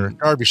Sure,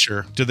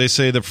 Derbyshire. did they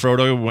say that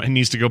Frodo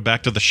needs to go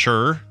back to the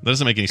Shire? That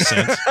doesn't make any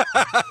sense.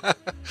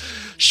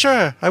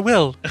 Sure, I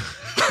will.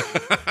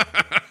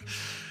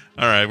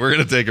 All right, we're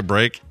going to take a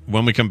break.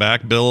 When we come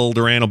back, Bill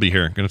Duran will be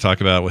here. Going to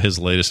talk about his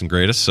latest and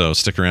greatest, so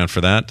stick around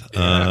for that.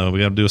 Yeah. We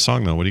got to do a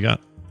song, though. What do you got?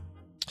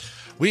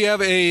 We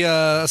have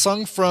a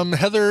song from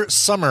Heather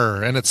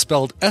Summer, and it's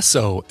spelled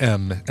Sommer.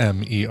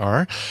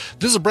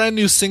 This is a brand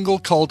new single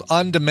called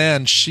On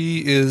Demand.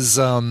 She is,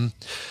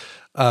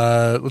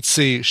 let's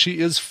see, she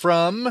is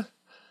from,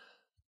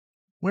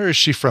 where is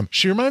she from?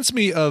 She reminds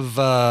me of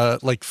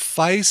like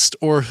Feist,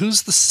 or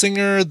who's the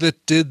singer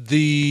that did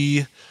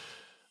the,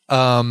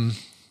 oh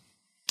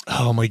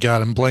my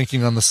God, I'm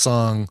blanking on the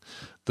song.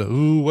 The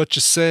Ooh, What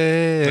You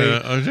Say?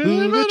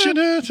 Ooh, what you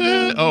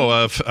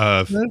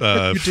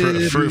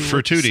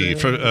Frututi.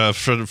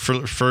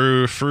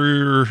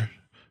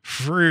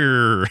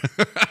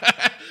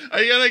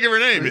 I gotta think of her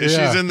name.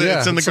 She's in the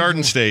it's in the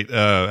Garden State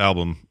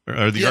album,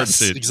 or the Garden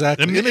State.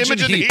 Exactly.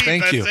 Imogen Heap.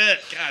 Thank you.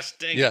 That's it. Gosh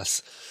dang it.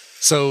 Yes.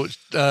 So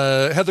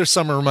Heather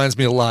Summer reminds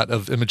me a lot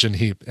of Imogen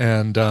Heap,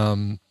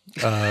 and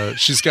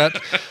she's got,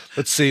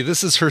 let's see,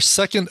 this is her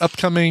second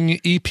upcoming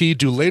EP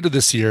due later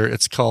this year.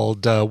 It's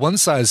called One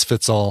Size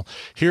Fits All.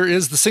 Here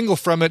is the single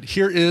from it.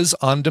 Here is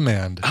On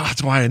Demand. Oh,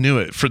 that's why I knew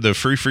it. For the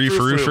Frou.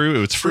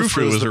 It's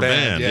Frou was her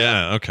band.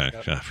 Yeah. Okay.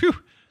 Yep. Yeah. Phew.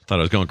 Thought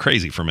I was going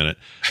crazy for a minute.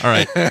 All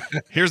right.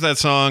 Here's that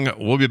song.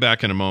 We'll be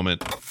back in a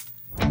moment.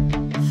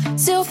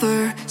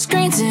 Silver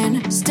screens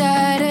and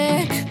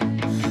static.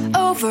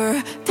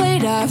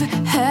 Overplayed, I've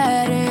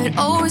had it.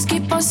 Always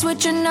keep on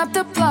switching up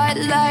the plot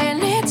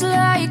line. It's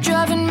like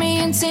driving me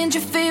insane.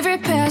 Your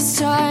favorite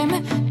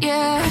pastime,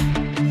 yeah.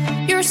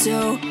 You're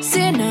so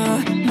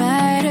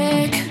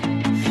cinematic,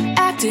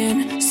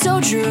 acting so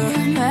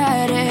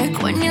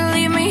dramatic. When you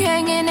leave me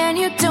hanging and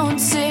you don't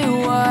say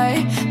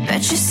why.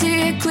 Bet you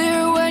see it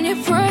clear when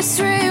you press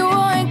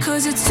rewind.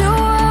 Cause it's 2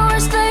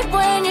 hours late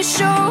when you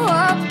show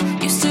up.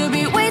 Used to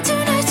be way too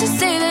nice to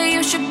say that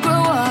you should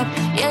grow up.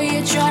 Yeah,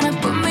 you're trying to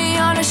put me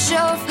on a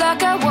shelf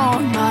like I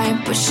won't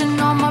mind. Pushing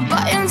all my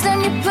buttons,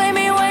 then you play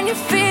me when you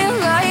feel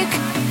like,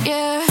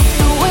 yeah.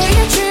 The way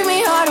you treat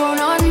me, I don't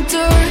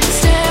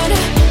understand.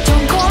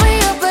 Don't call me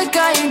up like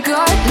I ain't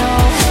got no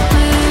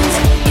plans.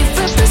 You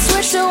flip the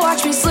switch to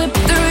watch me slip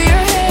through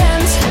your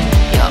hands.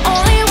 You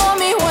only want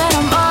me when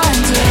I'm on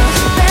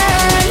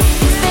demand.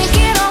 You think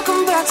it'll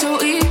come back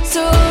so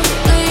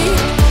easily,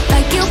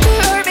 like you could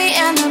hurt me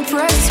and then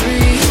press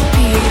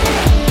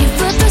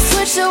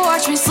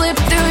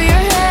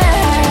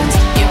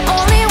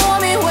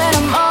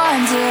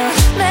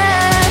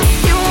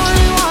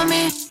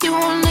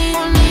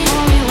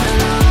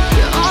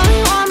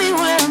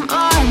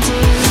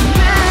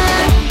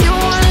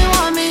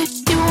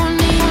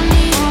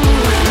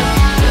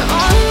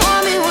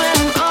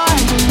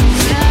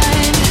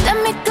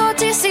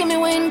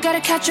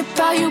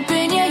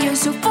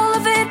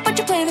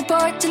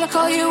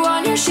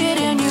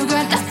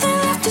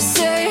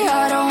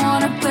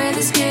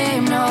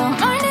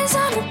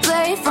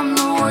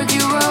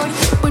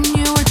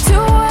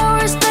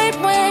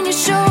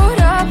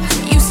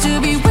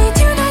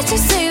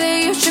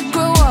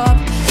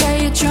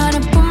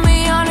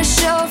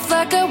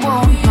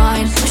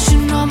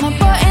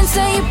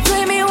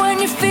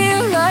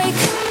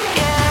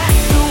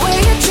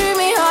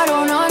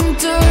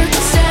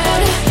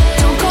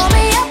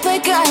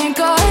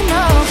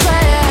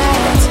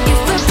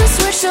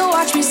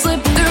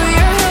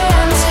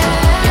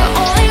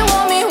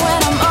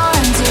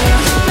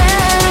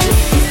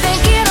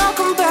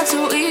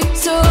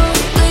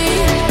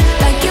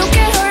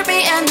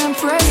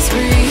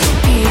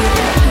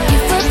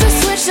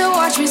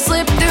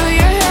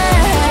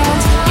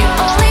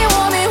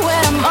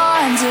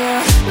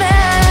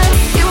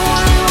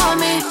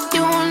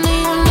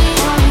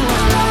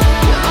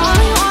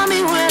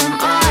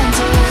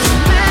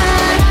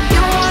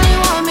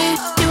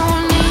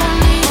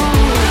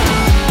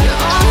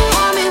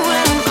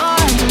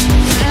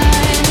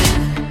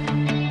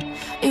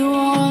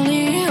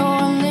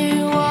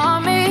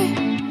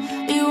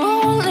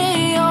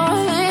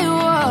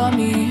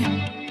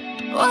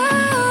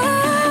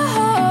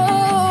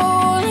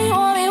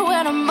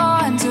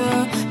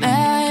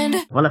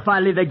if I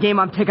leave the game,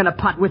 I'm taking a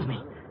pot with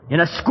me. In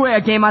a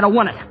square game, I'd have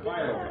won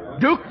it.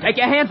 Duke, take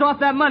your hands off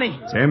that money.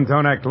 Tim,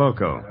 don't act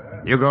loco.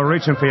 You go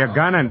reaching for your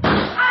gun and...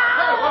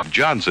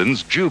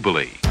 Johnson's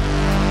Jubilee.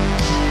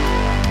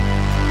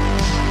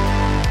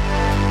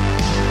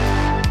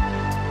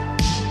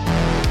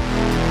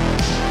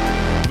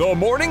 The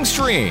morning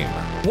stream.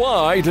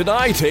 Why did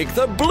I take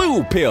the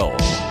blue pill?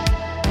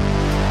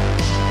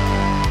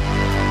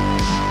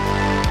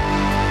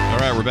 All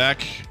right, we're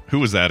back. Who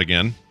was that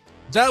again?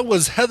 That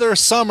was Heather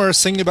Sommer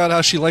singing about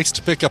how she likes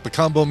to pick up a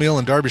combo meal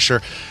in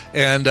Derbyshire,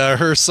 and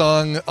her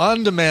song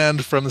On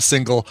Demand from the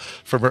single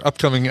from her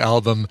upcoming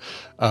album,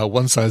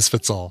 One Size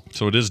Fits All.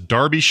 So it is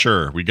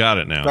Derbyshire. We got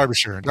it now.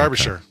 Derbyshire.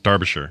 Okay.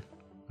 Derbyshire.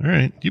 All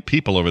right. You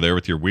people over there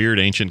with your weird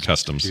ancient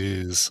customs.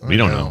 Jeez. We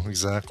don't know.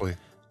 Exactly.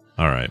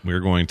 All right. We're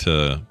going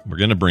to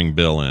bring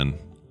Bill in.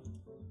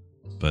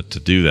 But to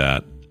do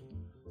that,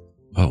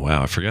 oh,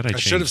 wow. I forgot I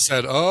should have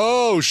said,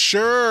 oh,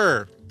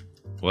 sure.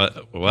 What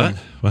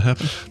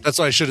happened? That's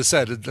what I should have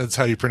said. That's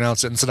how you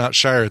pronounce it. It's not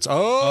Shire. It's sure.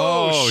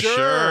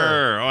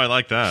 Oh, I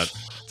like that.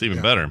 It's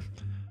even better.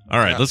 All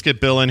right, let's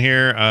get Bill in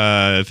here.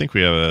 I think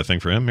we have a thing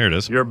for him. Here it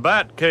is. Your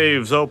bat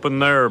cave's open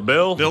there,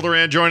 Bill. Bill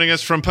Durant joining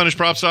us from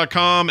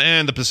punishprops.com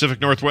and the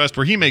Pacific Northwest,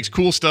 where he makes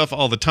cool stuff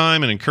all the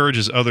time and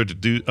encourages others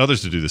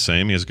to do the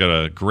same. He has got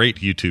a great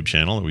YouTube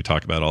channel that we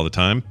talk about all the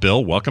time.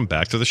 Bill, welcome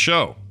back to the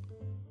show.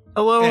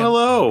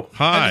 Hello.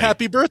 Hi. And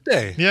happy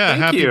birthday. Yeah,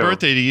 Thank happy you.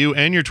 birthday to you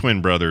and your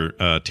twin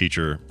brother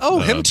teacher. Oh,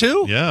 him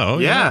too? Yeah. Oh,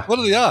 Yeah. What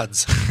are the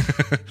odds?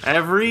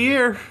 Every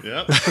year.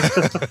 Yep.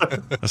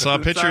 I saw a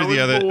picture the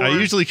other. I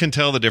usually can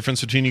tell the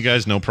difference between you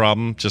guys, no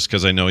problem, just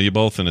because I know you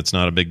both and it's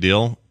not a big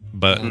deal.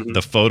 But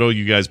the photo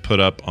you guys put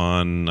up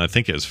on, I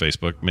think it was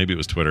Facebook, maybe it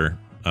was Twitter.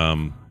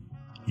 I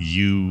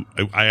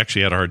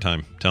actually had a hard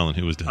time telling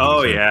who was doing.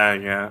 Oh,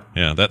 yeah.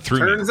 Yeah, that threw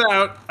Turns me.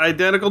 out,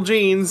 identical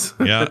genes.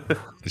 Yeah,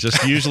 it's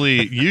just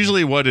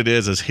usually what it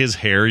is his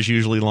hair is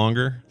usually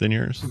longer than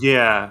yours.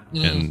 Yeah.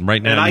 And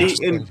right now,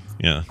 And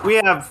we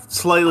have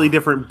slightly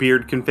different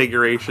beard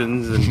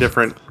configurations and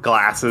different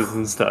glasses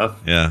and stuff.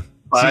 Yeah.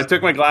 But I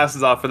took my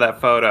glasses off for that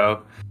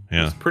photo.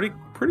 Yeah. It's pretty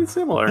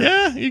similar.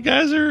 Yeah, you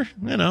guys are,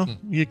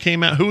 you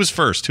came out. Who was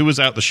first? Who was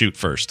out the chute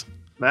first?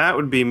 That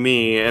would be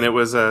me, and it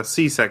was a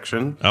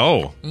C-section.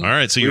 Oh, all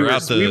right. So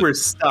We were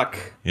stuck.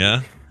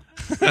 Yeah.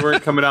 We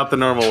weren't coming out the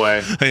normal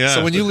way. Yeah.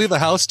 So when you leave a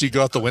house, do you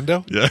go out the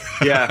window? Yeah.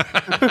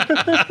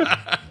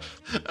 Yeah.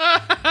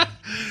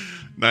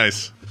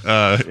 Nice.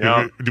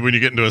 When you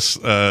get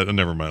into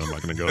never mind. I'm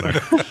not going to go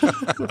there.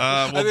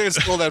 I think I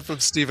stole that from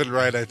Stephen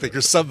Wright, I think,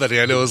 or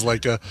somebody I know is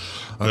like I'm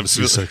a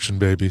C-section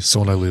baby. So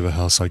when I leave a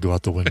house, I go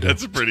out the window.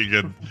 That's a pretty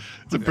good.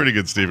 It's a pretty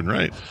good Stephen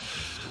Wright.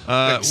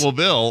 Well,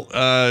 Bill,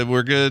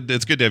 we're good.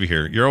 It's good to have you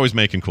here. You're always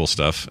making cool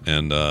stuff,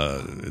 and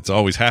it's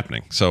always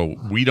happening. So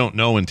we don't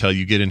know until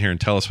you get in here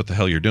and tell us what the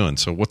hell you're doing.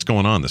 So what's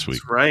going on this week?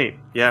 That's right.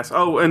 Yes.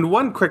 Oh, and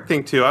one quick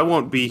thing, too. I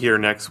won't be here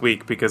next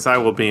week because I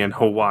will be in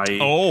Hawaii.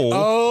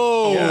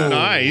 Oh, Yeah.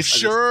 nice.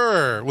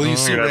 Sure. Will you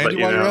see Randy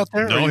while you're out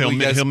there? No,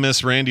 he'll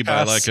miss Randy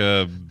by like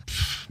a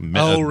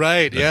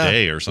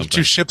day or something.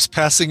 2 ships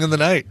passing in the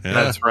night. Yeah.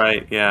 That's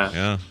right. Yeah.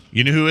 Yeah.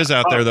 You know who is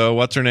out there, though?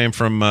 What's her name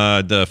from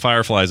the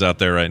Fireflies out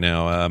there right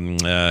now? Can't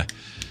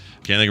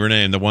think of her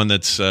name. The one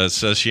that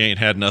says she ain't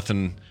had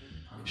nothing.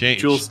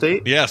 Jewel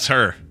State? Yes,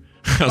 her.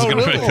 I was going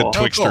to make a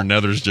Twixter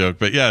Nethers joke,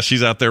 but yeah,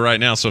 she's out there right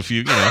now. So if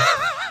you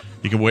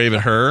can wave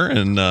at her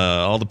and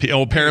all the people.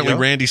 Oh, apparently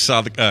Randy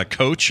saw the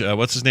coach.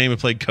 What's his name? Who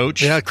played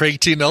coach? Yeah, Craig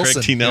T. Nelson.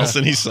 Craig T.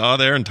 Nelson. He saw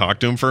there and talked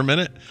to him for a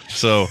minute.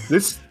 So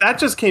that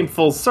just came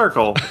full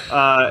circle,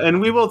 and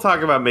we will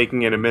talk about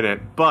making it in a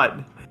minute. But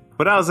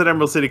when I was at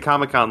Emerald City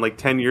Comic Con like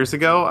 10 years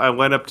ago, I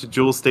went up to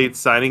Jewel State's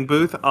signing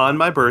booth on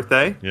my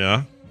birthday.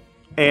 Yeah.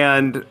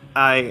 And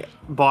I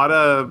bought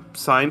a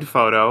signed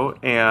photo,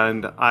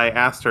 and I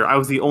asked her. I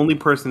was the only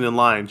person in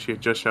line. She had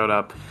just showed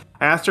up.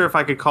 I asked her if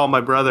I could call my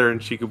brother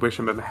and she could wish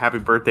him a happy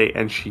birthday,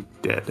 and she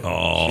did.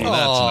 Oh,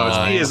 that's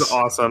nice. She is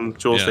awesome.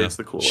 Jewel State's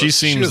the coolest. She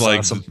seems like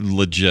awesome.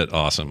 legit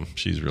awesome.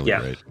 She's really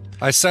great.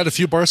 I sat a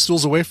few bar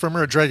stools away from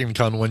her at Dragon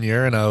Con one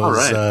year, and I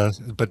was,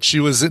 but she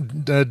was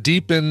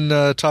deep in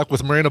talk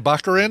with Marina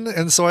Baccarin,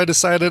 and so I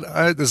decided,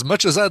 as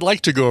much as I'd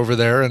like to go over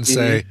there and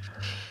say,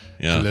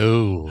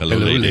 hello,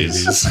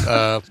 ladies.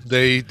 I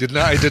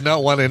did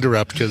not want to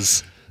interrupt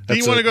because. Do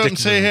you want to go and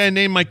say, "Hey, I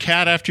named my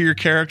cat after your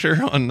character"?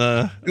 On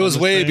the it was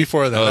way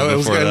before that.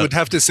 Oh, I would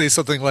have to say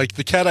something like,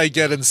 "The cat I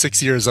get in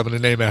 6 years, I'm going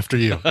to name after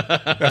you,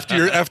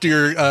 after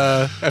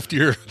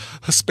your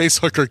space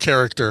hooker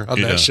character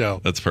on that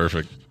show." That's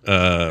perfect.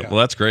 Well,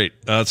 that's great.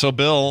 So,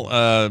 Bill,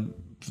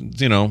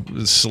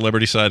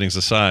 celebrity sightings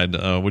aside,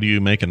 what are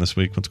you making this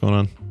week? What's going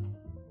on?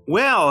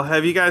 Well,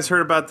 have you guys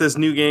heard about this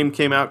new game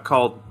came out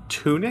called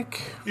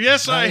Tunic?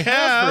 Yes, I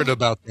have heard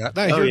about that.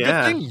 I hear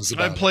good things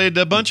about I've played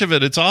a bunch of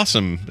it. It's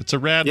awesome. It's a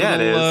rad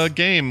little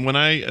game.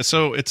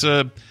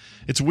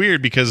 It's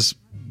weird because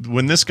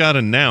when this got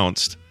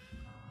announced,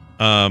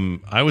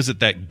 I was at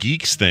that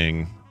Geeks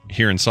thing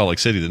here in Salt Lake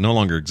City that no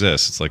longer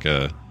exists. It's like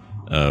a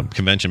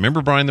convention.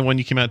 Remember, Brian, the one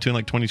you came out to in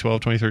like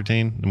 2012,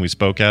 2013, and we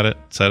spoke at it,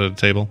 sat at a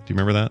table? Do you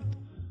remember that?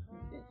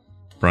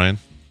 Brian?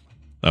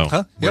 Oh,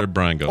 Huh? where Yep. did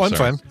Brian go? Oh, I'm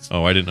Sorry. fine.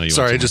 Oh, I didn't know you.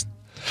 Sorry, went just.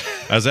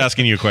 I was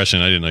asking you a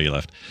question. I didn't know you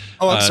left.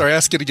 Oh, I'm sorry.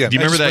 Ask it again. Do you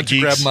remember that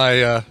Geeks? Grab my.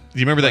 Do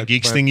you remember that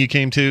Geeks thing you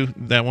came to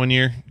that one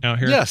year out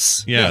here?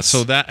 Yes. Yeah. Yes.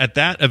 So that at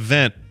that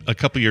event a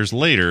couple years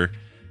later,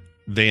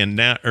 they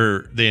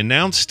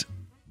announced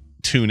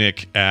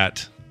Tunic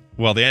at.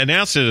 Well, they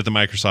announced it at the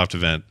Microsoft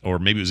event, or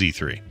maybe it was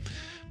E3.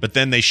 But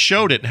then they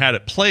showed it and had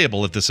it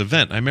playable at this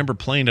event. I remember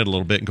playing it a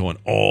little bit and going,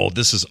 "Oh,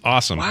 this is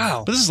awesome!"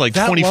 Wow, but this is like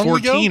that long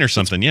 2014 ago? or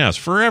something. Yeah, it's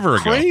forever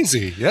ago.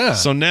 Crazy, yeah.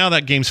 So now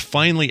that game's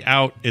finally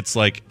out. It's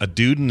like a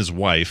dude and his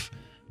wife,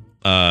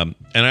 and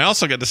I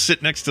also got to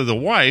sit next to the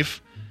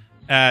wife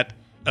at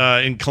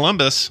in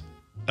Columbus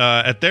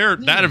at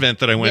that event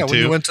that I went when to.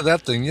 you went to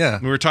that thing, yeah.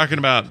 We were talking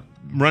about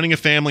running a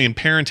family and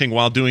parenting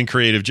while doing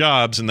creative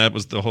jobs, and that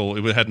was the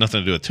whole. It had nothing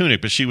to do with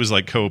Tunic, but she was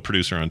like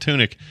co-producer on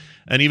Tunic.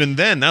 And even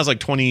then, that was like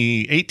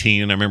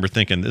 2018, and I remember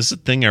thinking, is this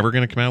thing ever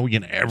going to come out? We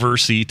can ever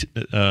see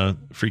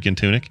freaking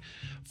Tunic?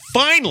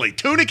 Finally,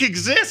 Tunic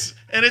exists,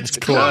 and it's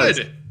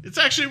good. It's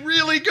actually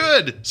really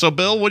good. So,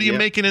 Bill, what are you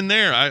making in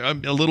there?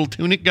 I'm a little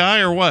Tunic guy,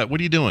 or what? What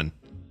are you doing?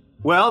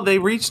 Well, they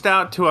reached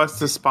out to us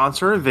to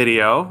sponsor a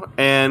video,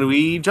 and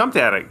we jumped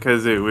at it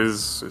because it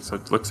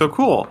looked so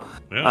cool.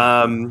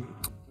 Yeah.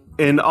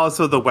 And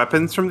also, the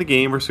weapons from the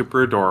game are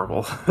super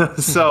adorable.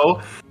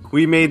 So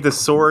we made the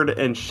sword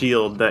and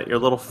shield that your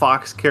little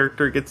fox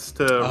character gets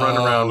to run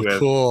around with.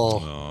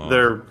 Cool.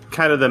 They're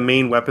kind of the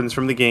main weapons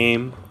from the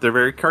game. They're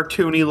very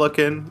cartoony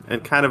looking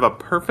and kind of a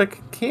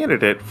perfect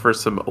candidate for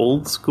some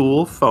old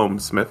school foam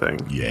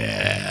smithing.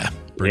 Yeah.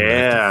 Bring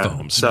back the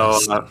foam So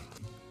smiths.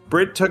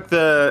 Britt took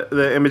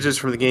the images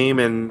from the game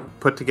and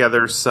put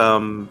together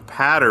some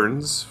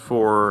patterns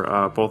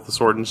for both the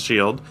sword and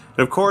shield. And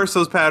of course,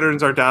 those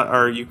patterns are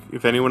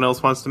if anyone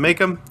else wants to make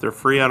them, they're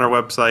free on our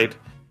website,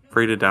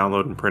 free to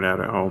download and print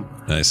out at home.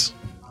 Nice.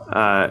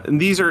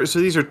 And these are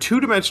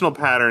two-dimensional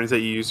patterns that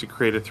you use to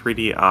create a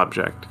 3D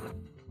object.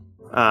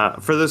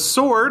 For the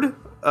sword,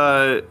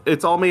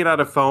 it's all made out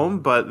of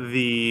foam, but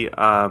the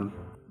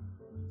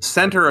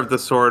center of the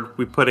sword,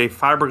 we put a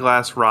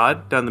fiberglass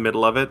rod down the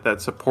middle of it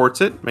that supports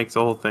it, makes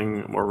the whole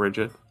thing more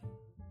rigid.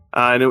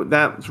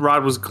 That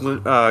rod was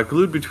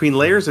glued between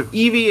layers of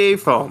EVA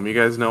foam. You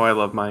guys know I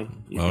love my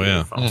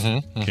EVA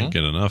foam. Can't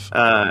get enough.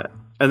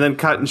 And then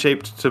cut and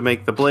shaped to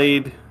make the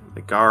blade,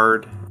 the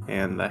guard,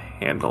 and the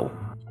handle.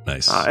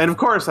 Nice. And of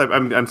course,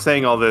 I'm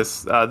saying all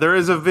this. There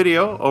is a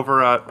video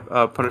over at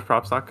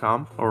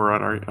punishprops.com over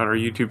on our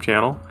YouTube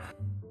channel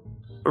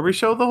where we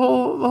show the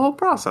whole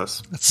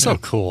process. That's so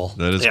cool.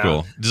 That is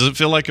cool. Does it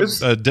feel like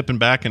dipping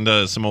back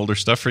into some older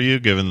stuff for you,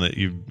 given that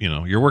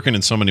you're working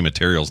in so many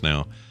materials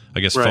now? I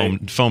guess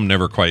foam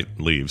never quite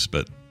leaves,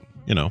 but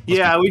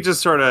Yeah, we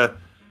just sort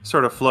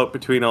of float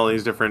between all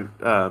these different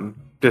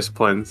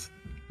disciplines.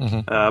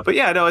 But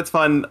yeah, no, it's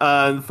fun.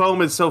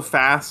 Foam is so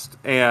fast,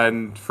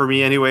 and for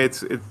me anyway,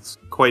 it's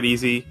quite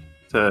easy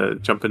to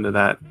jump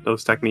into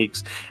those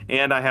techniques.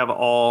 And I have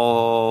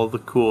all the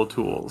cool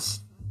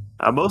tools.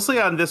 Mostly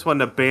on this one,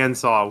 the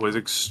bandsaw was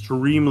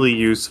extremely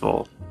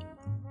useful.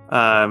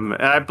 And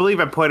I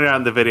believe I pointed out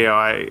in the video,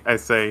 I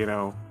say,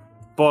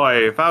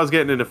 boy, if I was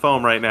getting into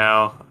foam right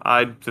now,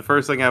 the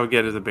first thing I would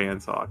get is a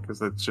bandsaw,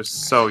 because it's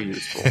just so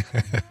useful.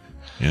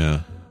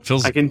 Yeah.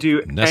 I can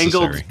do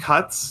necessary. angled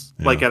cuts,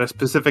 like at a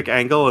specific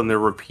angle, and they're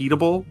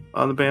repeatable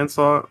on the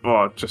bandsaw.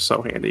 Oh, it's just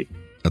so handy.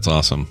 That's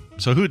awesome.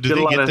 So do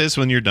they get this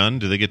when you're done?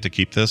 Do they get to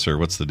keep this, or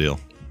what's the deal?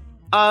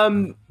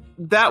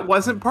 That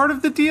wasn't part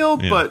of the deal,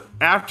 but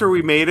after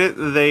we made it,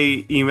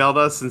 they emailed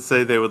us and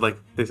said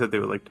they said they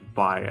would like to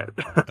buy it.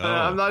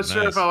 I'm not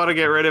sure if I want to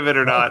get rid of it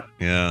or not.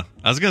 Yeah.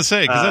 I was going to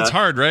say, because that's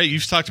hard, right?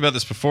 You've talked about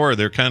this before.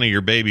 They're kind of your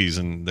babies,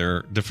 and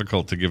they're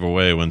difficult to give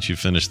away once you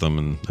finish them.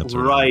 And that's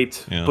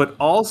right. Yeah. But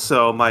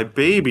also, my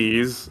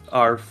babies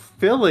are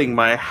filling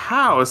my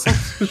house. I'm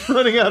just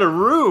running out of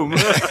room.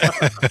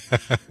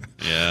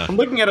 Yeah. I'm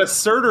looking at a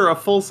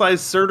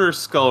full-size Surtur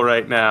skull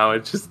right now.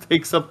 It just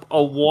takes up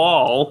a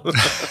wall.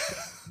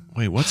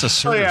 Wait, what's a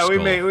Surtur skull? we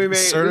made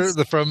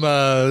Surtur from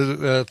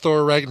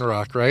Thor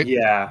Ragnarok, right?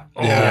 Yeah.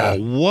 Yeah.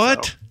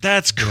 What? So,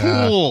 that's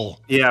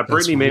cool. Yeah,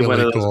 Brittany made one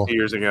of those a few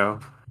years ago.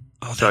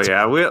 So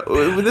yeah,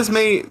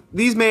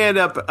 these may end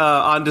up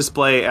on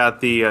display at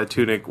the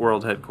Tunic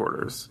World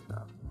Headquarters.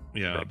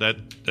 Yeah,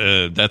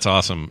 that's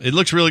awesome. It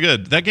looks really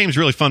good. That game's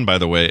really fun, by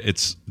the way.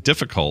 It's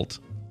difficult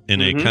in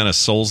a kind of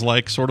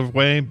Souls-like sort of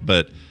way,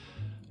 but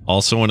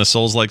also in a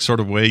Souls-like sort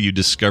of way, you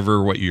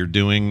discover what you're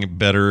doing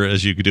better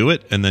as you do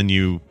it, and then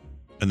you're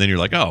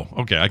like, oh,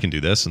 okay, I can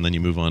do this, and then you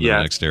move on to the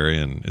next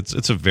area, and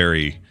it's a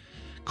very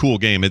cool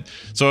game.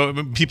 So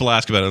people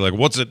ask about it, like,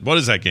 what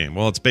is that game?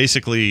 Well, it's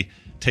basically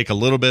take a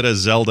little bit of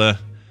Zelda,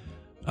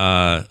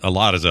 a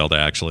lot of Zelda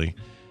actually,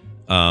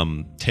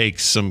 take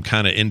some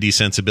kind of indie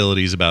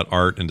sensibilities about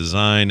art and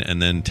design,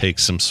 and then take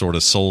some sort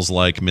of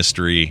Souls-like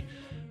mystery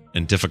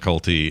and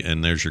difficulty,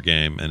 and there's your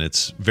game. And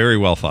it's very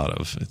well thought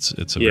of. It's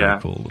a very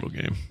cool little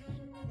game.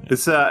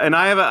 It's and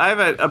I have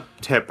a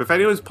tip. If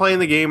anyone's playing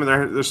the game and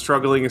they're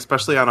struggling,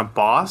 especially on a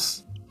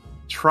boss,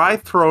 try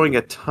throwing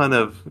a ton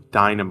of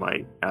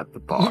dynamite at the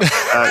boss.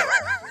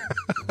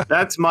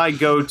 That's my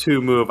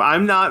go-to move.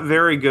 I'm not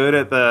very good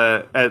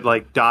at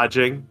like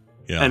dodging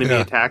enemy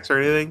attacks or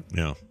anything.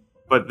 Yeah.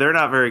 But they're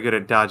not very good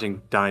at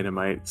dodging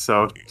dynamite.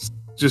 So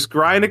just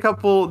grind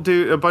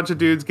a bunch of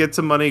dudes, get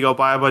some money, go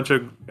buy a bunch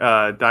of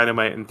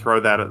dynamite, and throw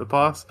that at the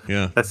boss.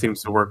 Yeah. That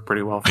seems to work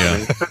pretty well for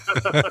me.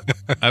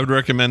 I would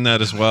recommend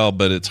that as well,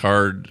 but it's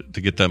hard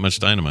to get that much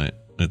dynamite.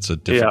 It's a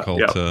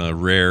difficult,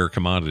 rare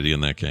commodity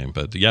in that game.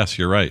 But yes,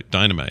 you're right.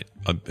 Dynamite.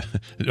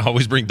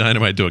 Always bring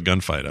dynamite to a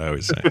gunfight, I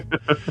always say.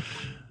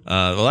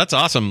 Well, that's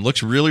awesome.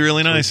 Looks really,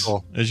 really nice,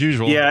 cool. As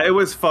usual. Yeah, it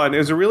was fun. It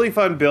was a really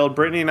fun build.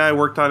 Brittany and I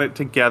worked on it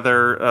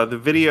together. The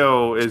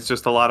video is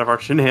just a lot of our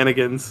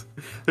shenanigans.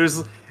 It's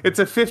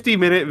a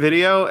 50-minute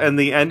video, and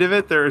the end of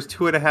it, there's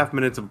 2.5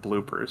 minutes of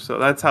bloopers. So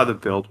that's how the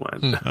build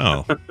went.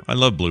 Oh, I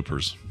love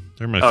bloopers.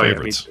 They're my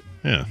favorites.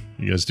 Yeah,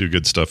 you guys do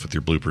good stuff with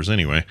your bloopers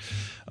anyway.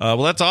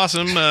 Well, that's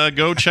awesome.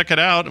 Go check it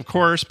out. Of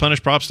course,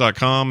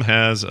 punishprops.com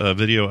has a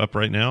video up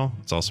right now.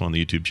 It's also on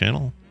the YouTube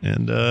channel.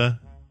 And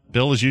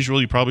Bill, as usual,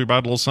 you probably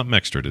brought a little something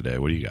extra today.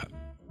 What do you got?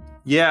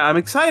 Yeah, I'm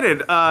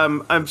excited.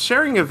 I'm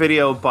sharing a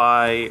video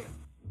by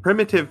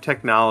Primitive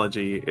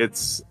Technology.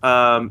 It's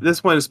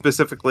this one is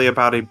specifically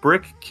about a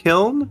brick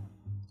kiln,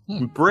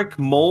 brick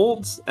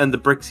molds, and the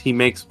bricks he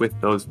makes with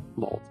those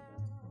molds.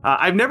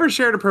 I've never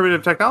shared a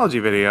Primitive Technology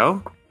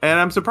video, and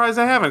I'm surprised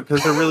I haven't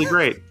because they're really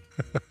great.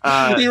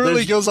 He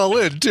really goes all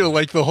in too,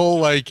 like the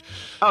whole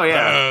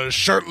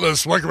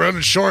shirtless, walk around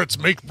in shorts,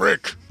 make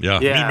brick. Yeah.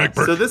 Make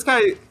brick. So this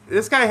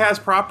guy has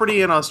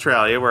property in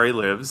Australia where he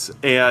lives,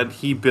 and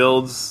he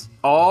builds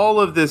all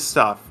of this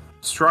stuff,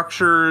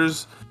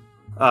 structures,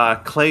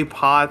 clay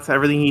pots,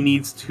 everything he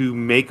needs to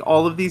make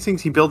all of these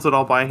things. He builds it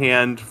all by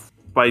hand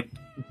by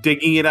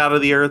digging it out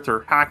of the earth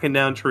or hacking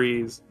down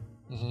trees.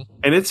 Mm-hmm.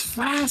 And it's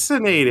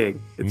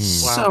fascinating. It's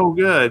so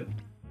good.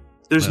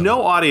 There's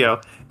no audio.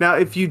 Now,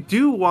 if you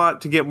do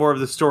want to get more of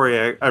the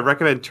story, I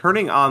recommend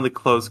turning on the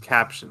closed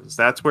captions.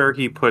 That's where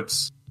he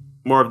puts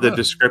more of the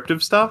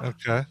descriptive stuff.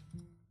 Okay.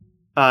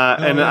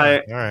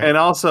 And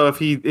also if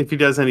he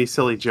does any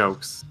silly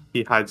jokes,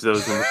 he hides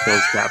those in the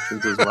closed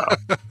captions as well.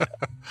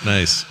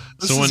 Nice.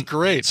 This is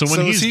great. So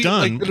when he's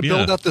done, going to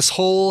build up this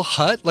whole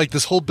hut, like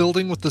this whole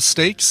building with the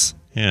stakes.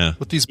 Yeah.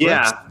 With these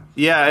bricks.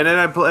 Yeah.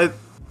 And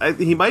then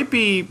he might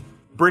be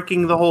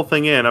bricking the whole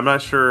thing in. I'm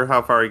not sure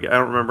how far I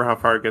don't remember how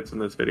far it gets in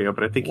this video,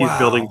 but I think he's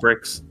building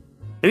bricks,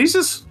 and he's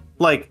just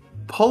like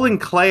pulling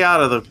clay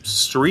out of the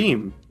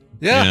stream.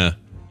 Yeah.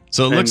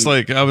 So it looks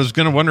like I was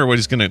going to wonder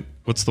what's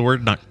the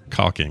word? Not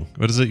caulking.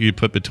 What is it you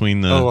put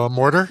between the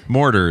mortar?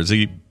 Mortar. Is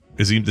that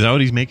what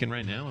he's making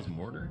right now? Is it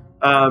mortar?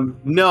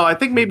 No, I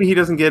think maybe he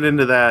doesn't get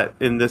into that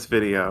in this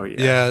video.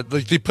 Yeah,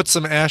 like they put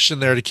some ash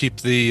in there to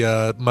keep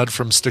the mud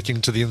from sticking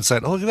to the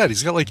inside. Oh, look at that.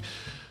 He's got like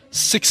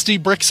 60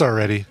 bricks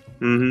already.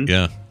 Mm-hmm.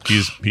 Yeah,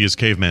 he is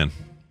caveman.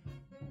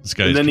 This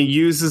guy. And then he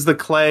uses the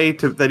clay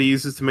that he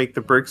uses to make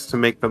the bricks to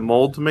make the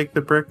mold to make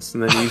the bricks,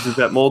 and then he uses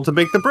that mold to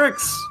make the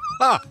bricks.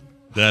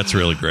 That's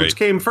really great. Which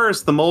came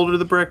first, the mold or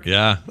the brick?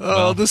 Yeah.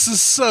 Oh, this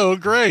is so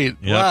great!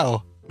 Yep.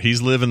 Wow.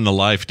 He's living the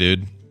life,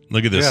 dude.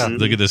 Look at this. Yeah.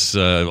 Look at this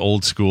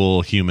old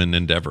school human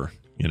endeavor.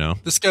 You know,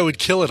 this guy would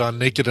kill it on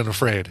Naked and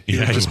Afraid.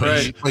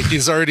 Like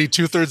he's already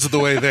 2/3 of the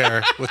way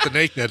there with the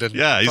naked. And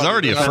he's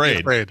already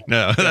afraid.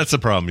 No, that's the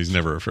problem. He's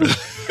never afraid.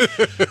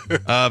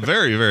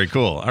 Very, very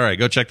cool. All right,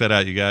 go check that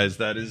out, you guys.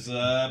 That is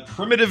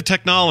Primitive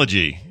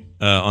Technology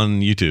on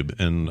YouTube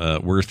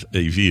and worth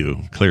a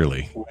view.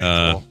 Clearly,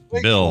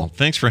 Bill,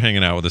 thanks for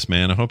hanging out with us,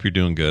 man. I hope you're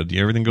doing good.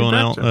 Everything going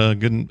out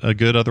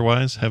good?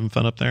 Otherwise, having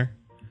fun up there.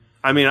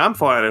 I mean, I'm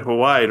flying to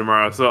Hawaii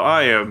tomorrow, so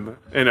I am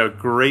in a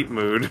great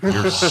mood.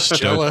 You're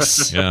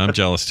jealous. Yeah, I'm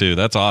jealous too.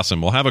 That's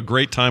awesome. Well, have a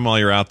great time while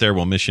you're out there.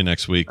 We'll miss you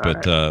next week,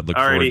 but look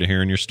forward to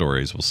hearing your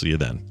stories. We'll see you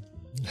then.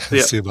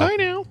 See you. Bye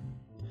now.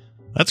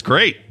 That's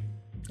great.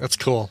 That's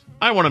cool.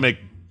 I want to make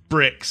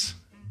bricks.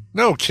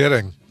 No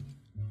kidding.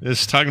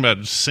 It's talking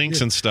about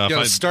sinks and stuff. You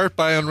gotta start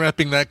by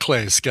unwrapping that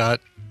clay, Scott.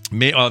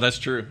 Oh, that's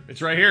true.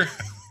 It's right here.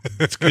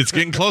 It's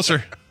getting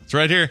closer. It's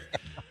right here.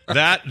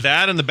 That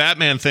and the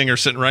Batman thing are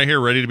sitting right here,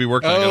 ready to be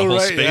worked on. I got a whole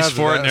space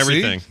for it and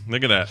everything. See?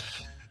 Look at that.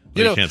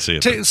 You can't see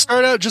it.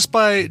 Start out just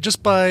by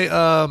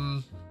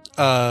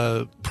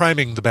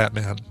priming the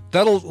Batman.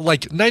 That'll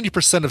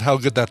 90% of how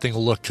good that thing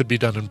will look could be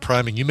done in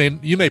priming. You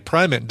may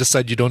prime it and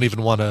decide you don't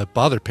even want to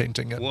bother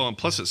painting it. Well, and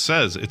plus it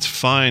says it's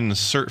fine.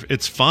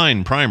 It's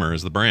Fine Primer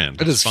is the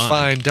brand. It is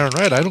fine. Darn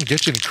right. I don't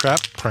get you any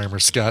crap primer,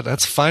 Scott.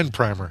 That's Fine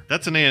Primer.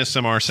 That's an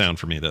ASMR sound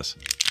for me. This.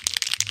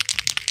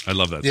 I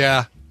love that.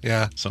 Yeah. Sound.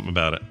 Yeah. Something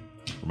about it.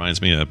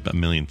 Reminds me of a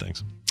million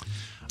things.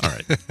 All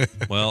right.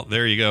 Well,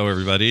 there you go,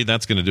 everybody.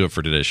 That's going to do it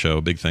for today's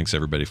show. Big thanks,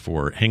 everybody,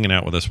 for hanging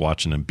out with us,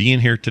 watching, and being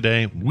here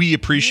today. We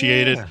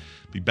appreciate it.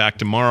 Be back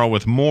tomorrow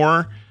with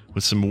more,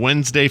 with some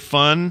Wednesday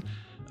fun.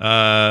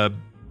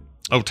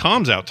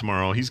 Tom's out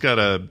tomorrow. He's got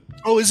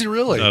is he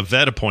really? A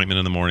vet appointment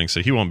in the morning,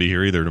 so he won't be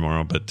here either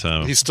tomorrow. But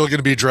he's still going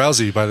to be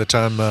drowsy by the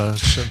time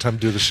to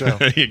do the show.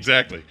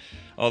 Exactly.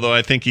 Although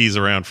I think he's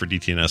around for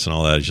DTNS and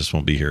all that. He just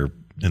won't be here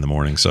in the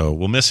morning, so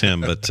we'll miss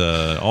him. But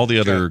all the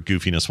other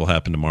goofiness will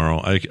happen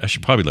tomorrow. I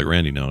should probably let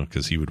Randy know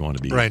because he would want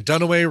to be Brian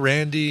Dunaway,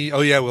 Randy.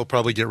 Oh yeah, we'll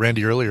probably get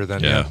Randy earlier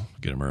then. Yeah,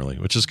 get him early,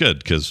 which is good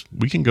because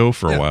we can go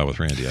for a while with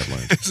Randy. I've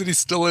learned. Isn't he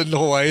still in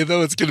Hawaii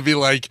though? It's going to be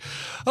like,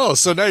 oh,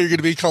 so now you're going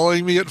to be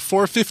calling me at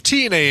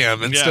 4:15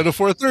 a.m. instead of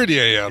 4:30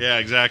 a.m. Yeah,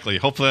 exactly.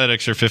 Hopefully that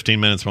extra 15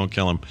 minutes won't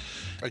kill him.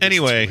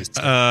 Anyway,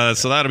 so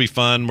that'll be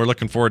fun. We're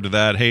looking forward to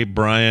that. Hey,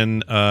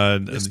 Brian,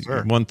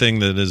 one thing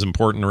that is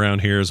important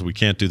around here is we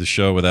can't do the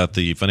show without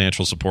the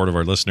financial support of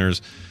our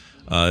listeners.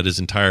 It is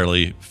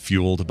entirely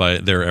fueled by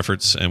their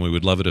efforts, and we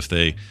would love it if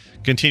they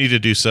continue to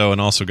do so,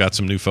 and also got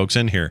some new folks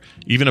in here.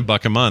 Even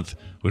 $1 a month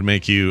would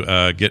make you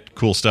get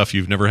cool stuff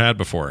you've never had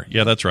before.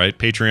 Yeah, that's right.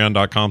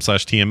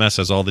 Patreon.com/TMS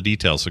has all the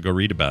details, so go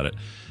read about it.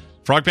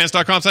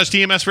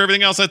 Frogpants.com/TMS for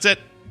everything else. That's it.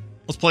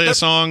 Let's play a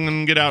song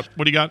and get out.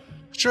 What do you got?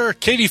 Sure.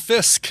 Katie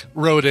Fisk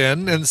wrote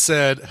in and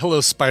said, hello,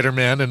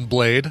 Spider-Man and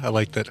Blade. I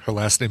like that her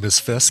last name is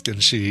Fisk,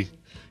 and she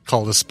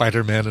called us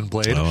Spider-Man and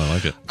Blade. Oh, I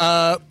like it.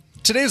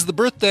 Today is the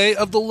birthday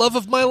of the love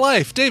of my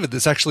life, David.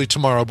 It's actually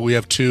tomorrow, but we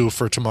have 2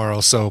 for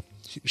tomorrow, so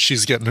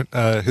she's getting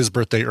his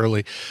birthday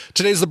early.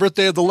 Today's the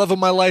birthday of the love of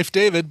my life,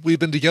 David. We've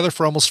been together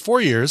for almost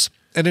 4 years,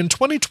 and in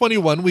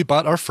 2021, we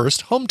bought our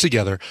first home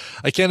together.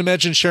 I can't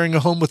imagine sharing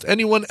a home with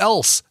anyone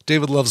else.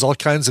 David loves all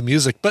kinds of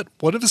music, but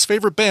one of his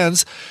favorite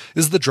bands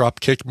is the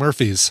Dropkick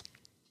Murphys.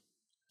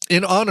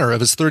 In honor of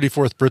his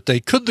 34th birthday,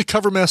 could the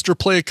Covermaster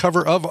play a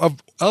cover of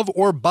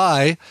or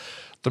by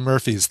the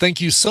Murphys? Thank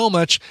you so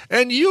much,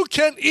 and you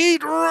can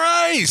eat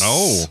rice!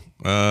 Oh,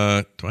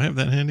 do I have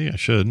that handy? I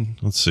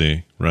should. Let's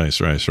see. Rice.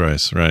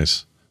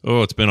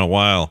 Oh, it's been a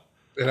while.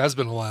 It has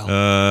been a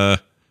while.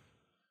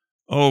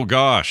 Oh,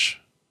 gosh.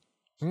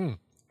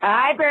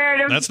 Hi,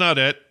 Burnham. That's not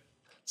it.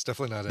 It's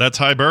definitely not it. That's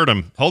Hi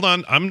Birdham. Hold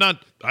on. I'm not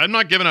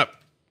giving up.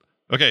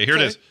 Okay, here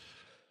it is.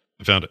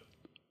 I found it.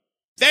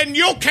 Then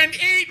you can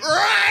eat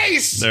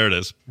rice. There it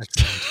is.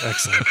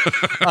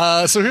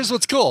 Excellent. So here's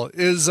what's cool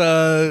is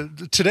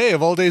today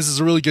of all days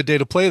is a really good day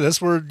to play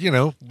this. We're,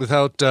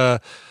 without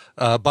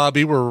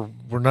Bobby, we're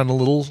running a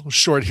little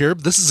short here.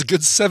 This is a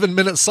good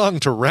 7-minute song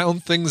to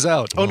round things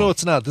out. Oh, no,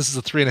 it's not. This is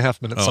a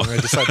 3.5-minute song. I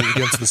decided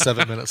against the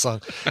 7-minute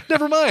song.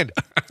 Never mind.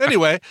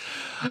 Anyway,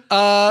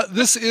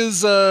 this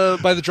is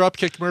by the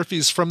Dropkick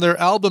Murphys from their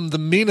album The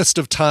Meanest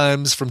of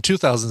Times from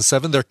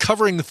 2007. They're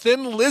covering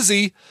Thin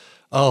Lizzy.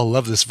 Oh,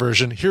 love this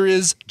version. Here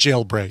is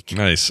Jailbreak.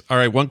 Nice. All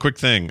right, one quick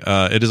thing.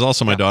 It is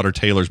also my daughter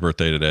Taylor's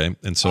birthday today.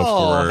 And so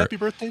happy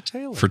birthday,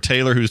 Taylor. For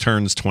Taylor, who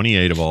turns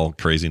 28 of all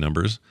crazy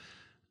numbers,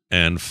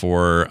 and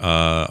for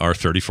our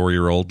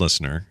 34-year-old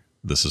listener,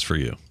 this is for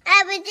you.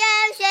 Happy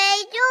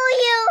birthday to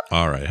you.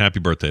 All right. Happy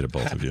birthday to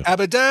both of you.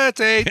 Happy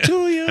birthday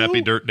to you.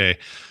 Happy Dirt Day.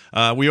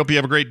 We hope you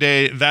have a great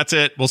day. That's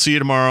it. We'll see you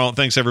tomorrow.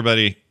 Thanks,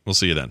 everybody. We'll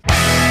see you then.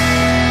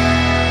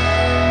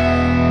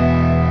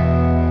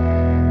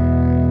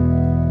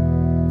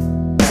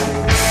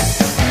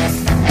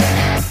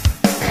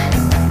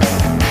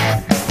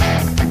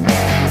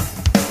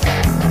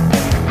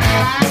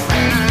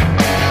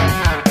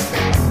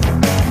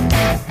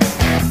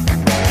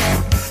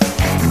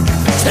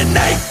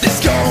 Tonight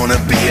there's gonna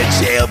be a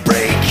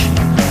jailbreak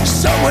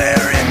somewhere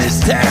in this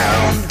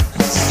town.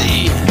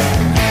 See,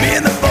 me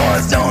and the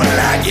boys don't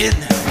like it,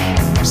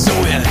 so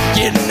we're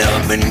getting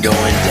up and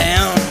going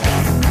down.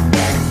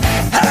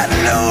 High and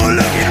low,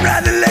 looking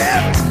right to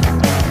left.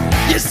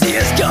 You see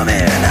us coming,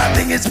 I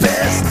think it's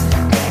best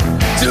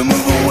to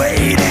move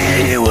away to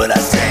hear what I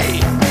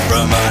say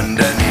from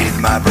underneath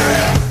my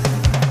breath.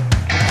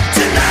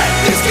 Tonight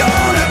there's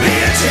gonna be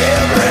a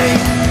jailbreak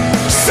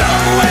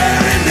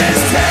somewhere in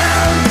this town.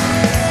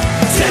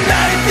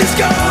 Tonight there's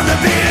gonna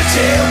be a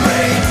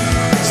jailbreak,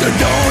 so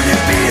don't you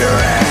be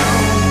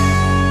around.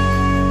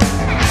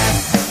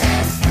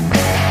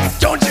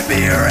 Don't you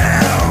be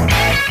around.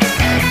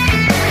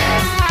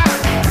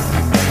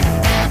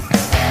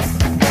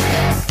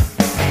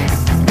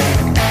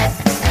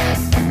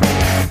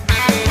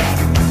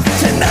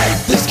 Tonight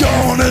there's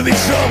gonna be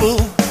trouble.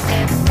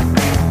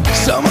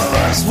 Some of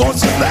us won't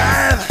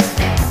survive.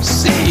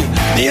 See,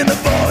 me and the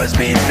boys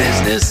mean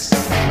business,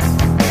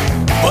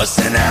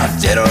 busting out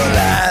dead or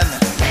alive.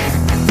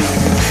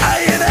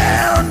 I hear the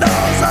hound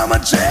dogs on my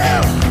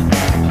trail.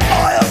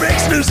 Oil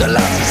breaks loose, and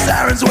lots of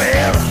sirens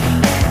wail.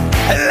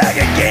 Like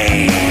a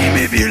game,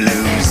 if you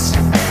lose,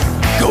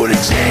 go to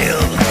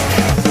jail.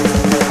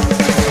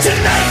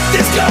 Tonight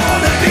there's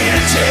gonna be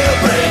a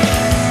jailbreak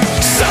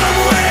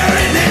somewhere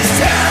in this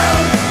town.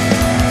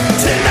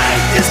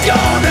 Tonight there's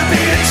gonna be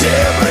a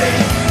jailbreak,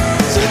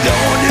 so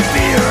don't you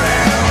be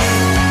around.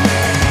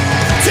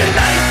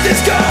 Tonight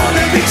there's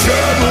gonna be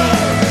trouble.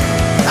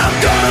 I'm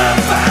gonna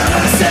find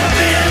myself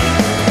in.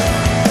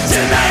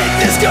 Tonight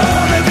there's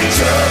gonna be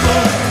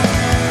trouble,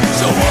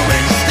 so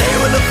woman, stay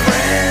with a friend.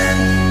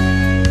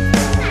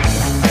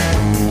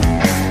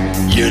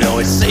 You know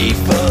it's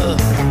safer.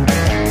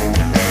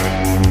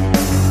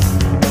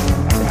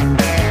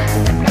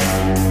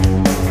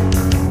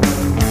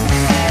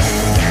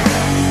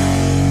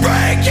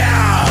 Break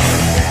out.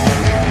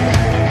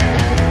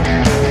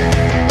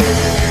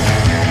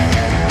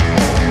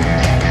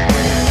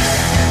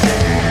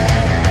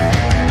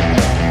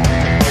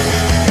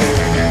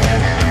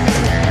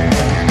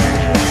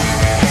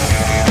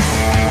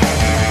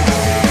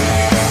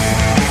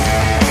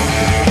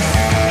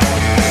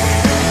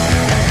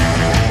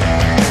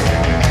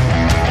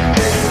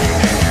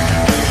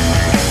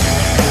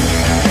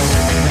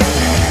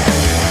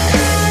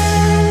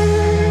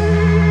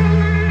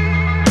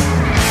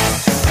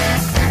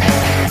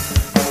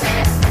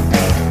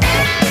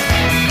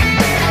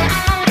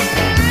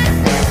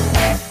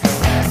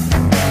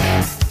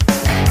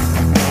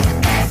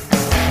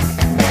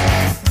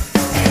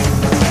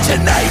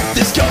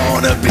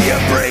 gonna be a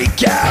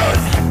breakout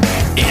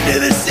into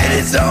the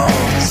city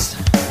zones.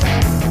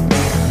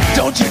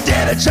 Don't you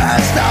dare to try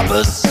and stop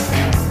us.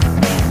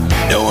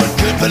 No one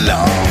could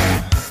belong.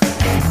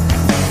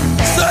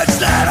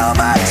 Searchlight on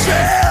my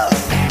trail.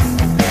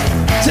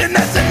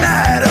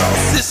 Tonight, all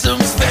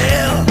systems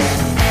fail.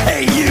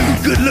 Hey, you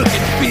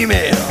good-looking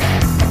female,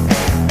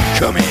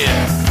 come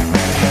here.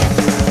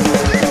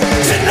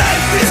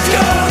 Tonight is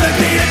gonna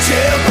be a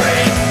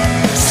jailbreak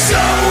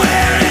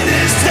somewhere in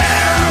this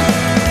town.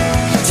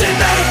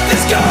 Tonight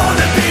is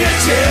gonna be a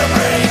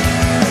jailbreak,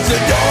 so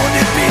don't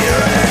you be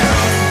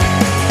around.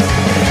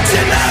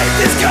 Tonight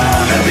is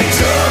gonna be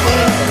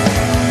trouble.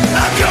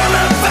 I'm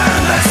gonna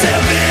find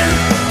myself in.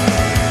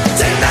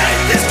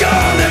 Tonight is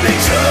gonna be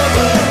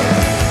trouble.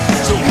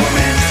 So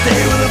woman,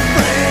 stay with a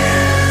friend.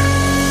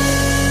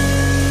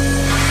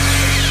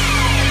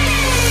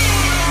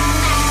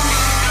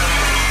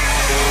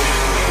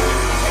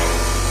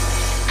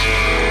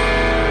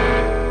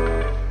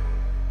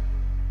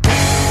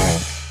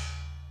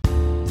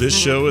 This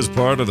show is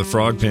part of the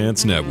Frog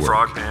Pants Network.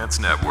 Frog Pants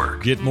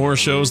Network. Get more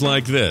shows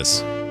like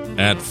this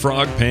at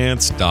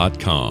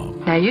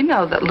frogpants.com. Now, you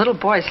know that little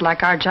boys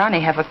like our Johnny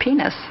have a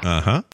penis. Uh-huh.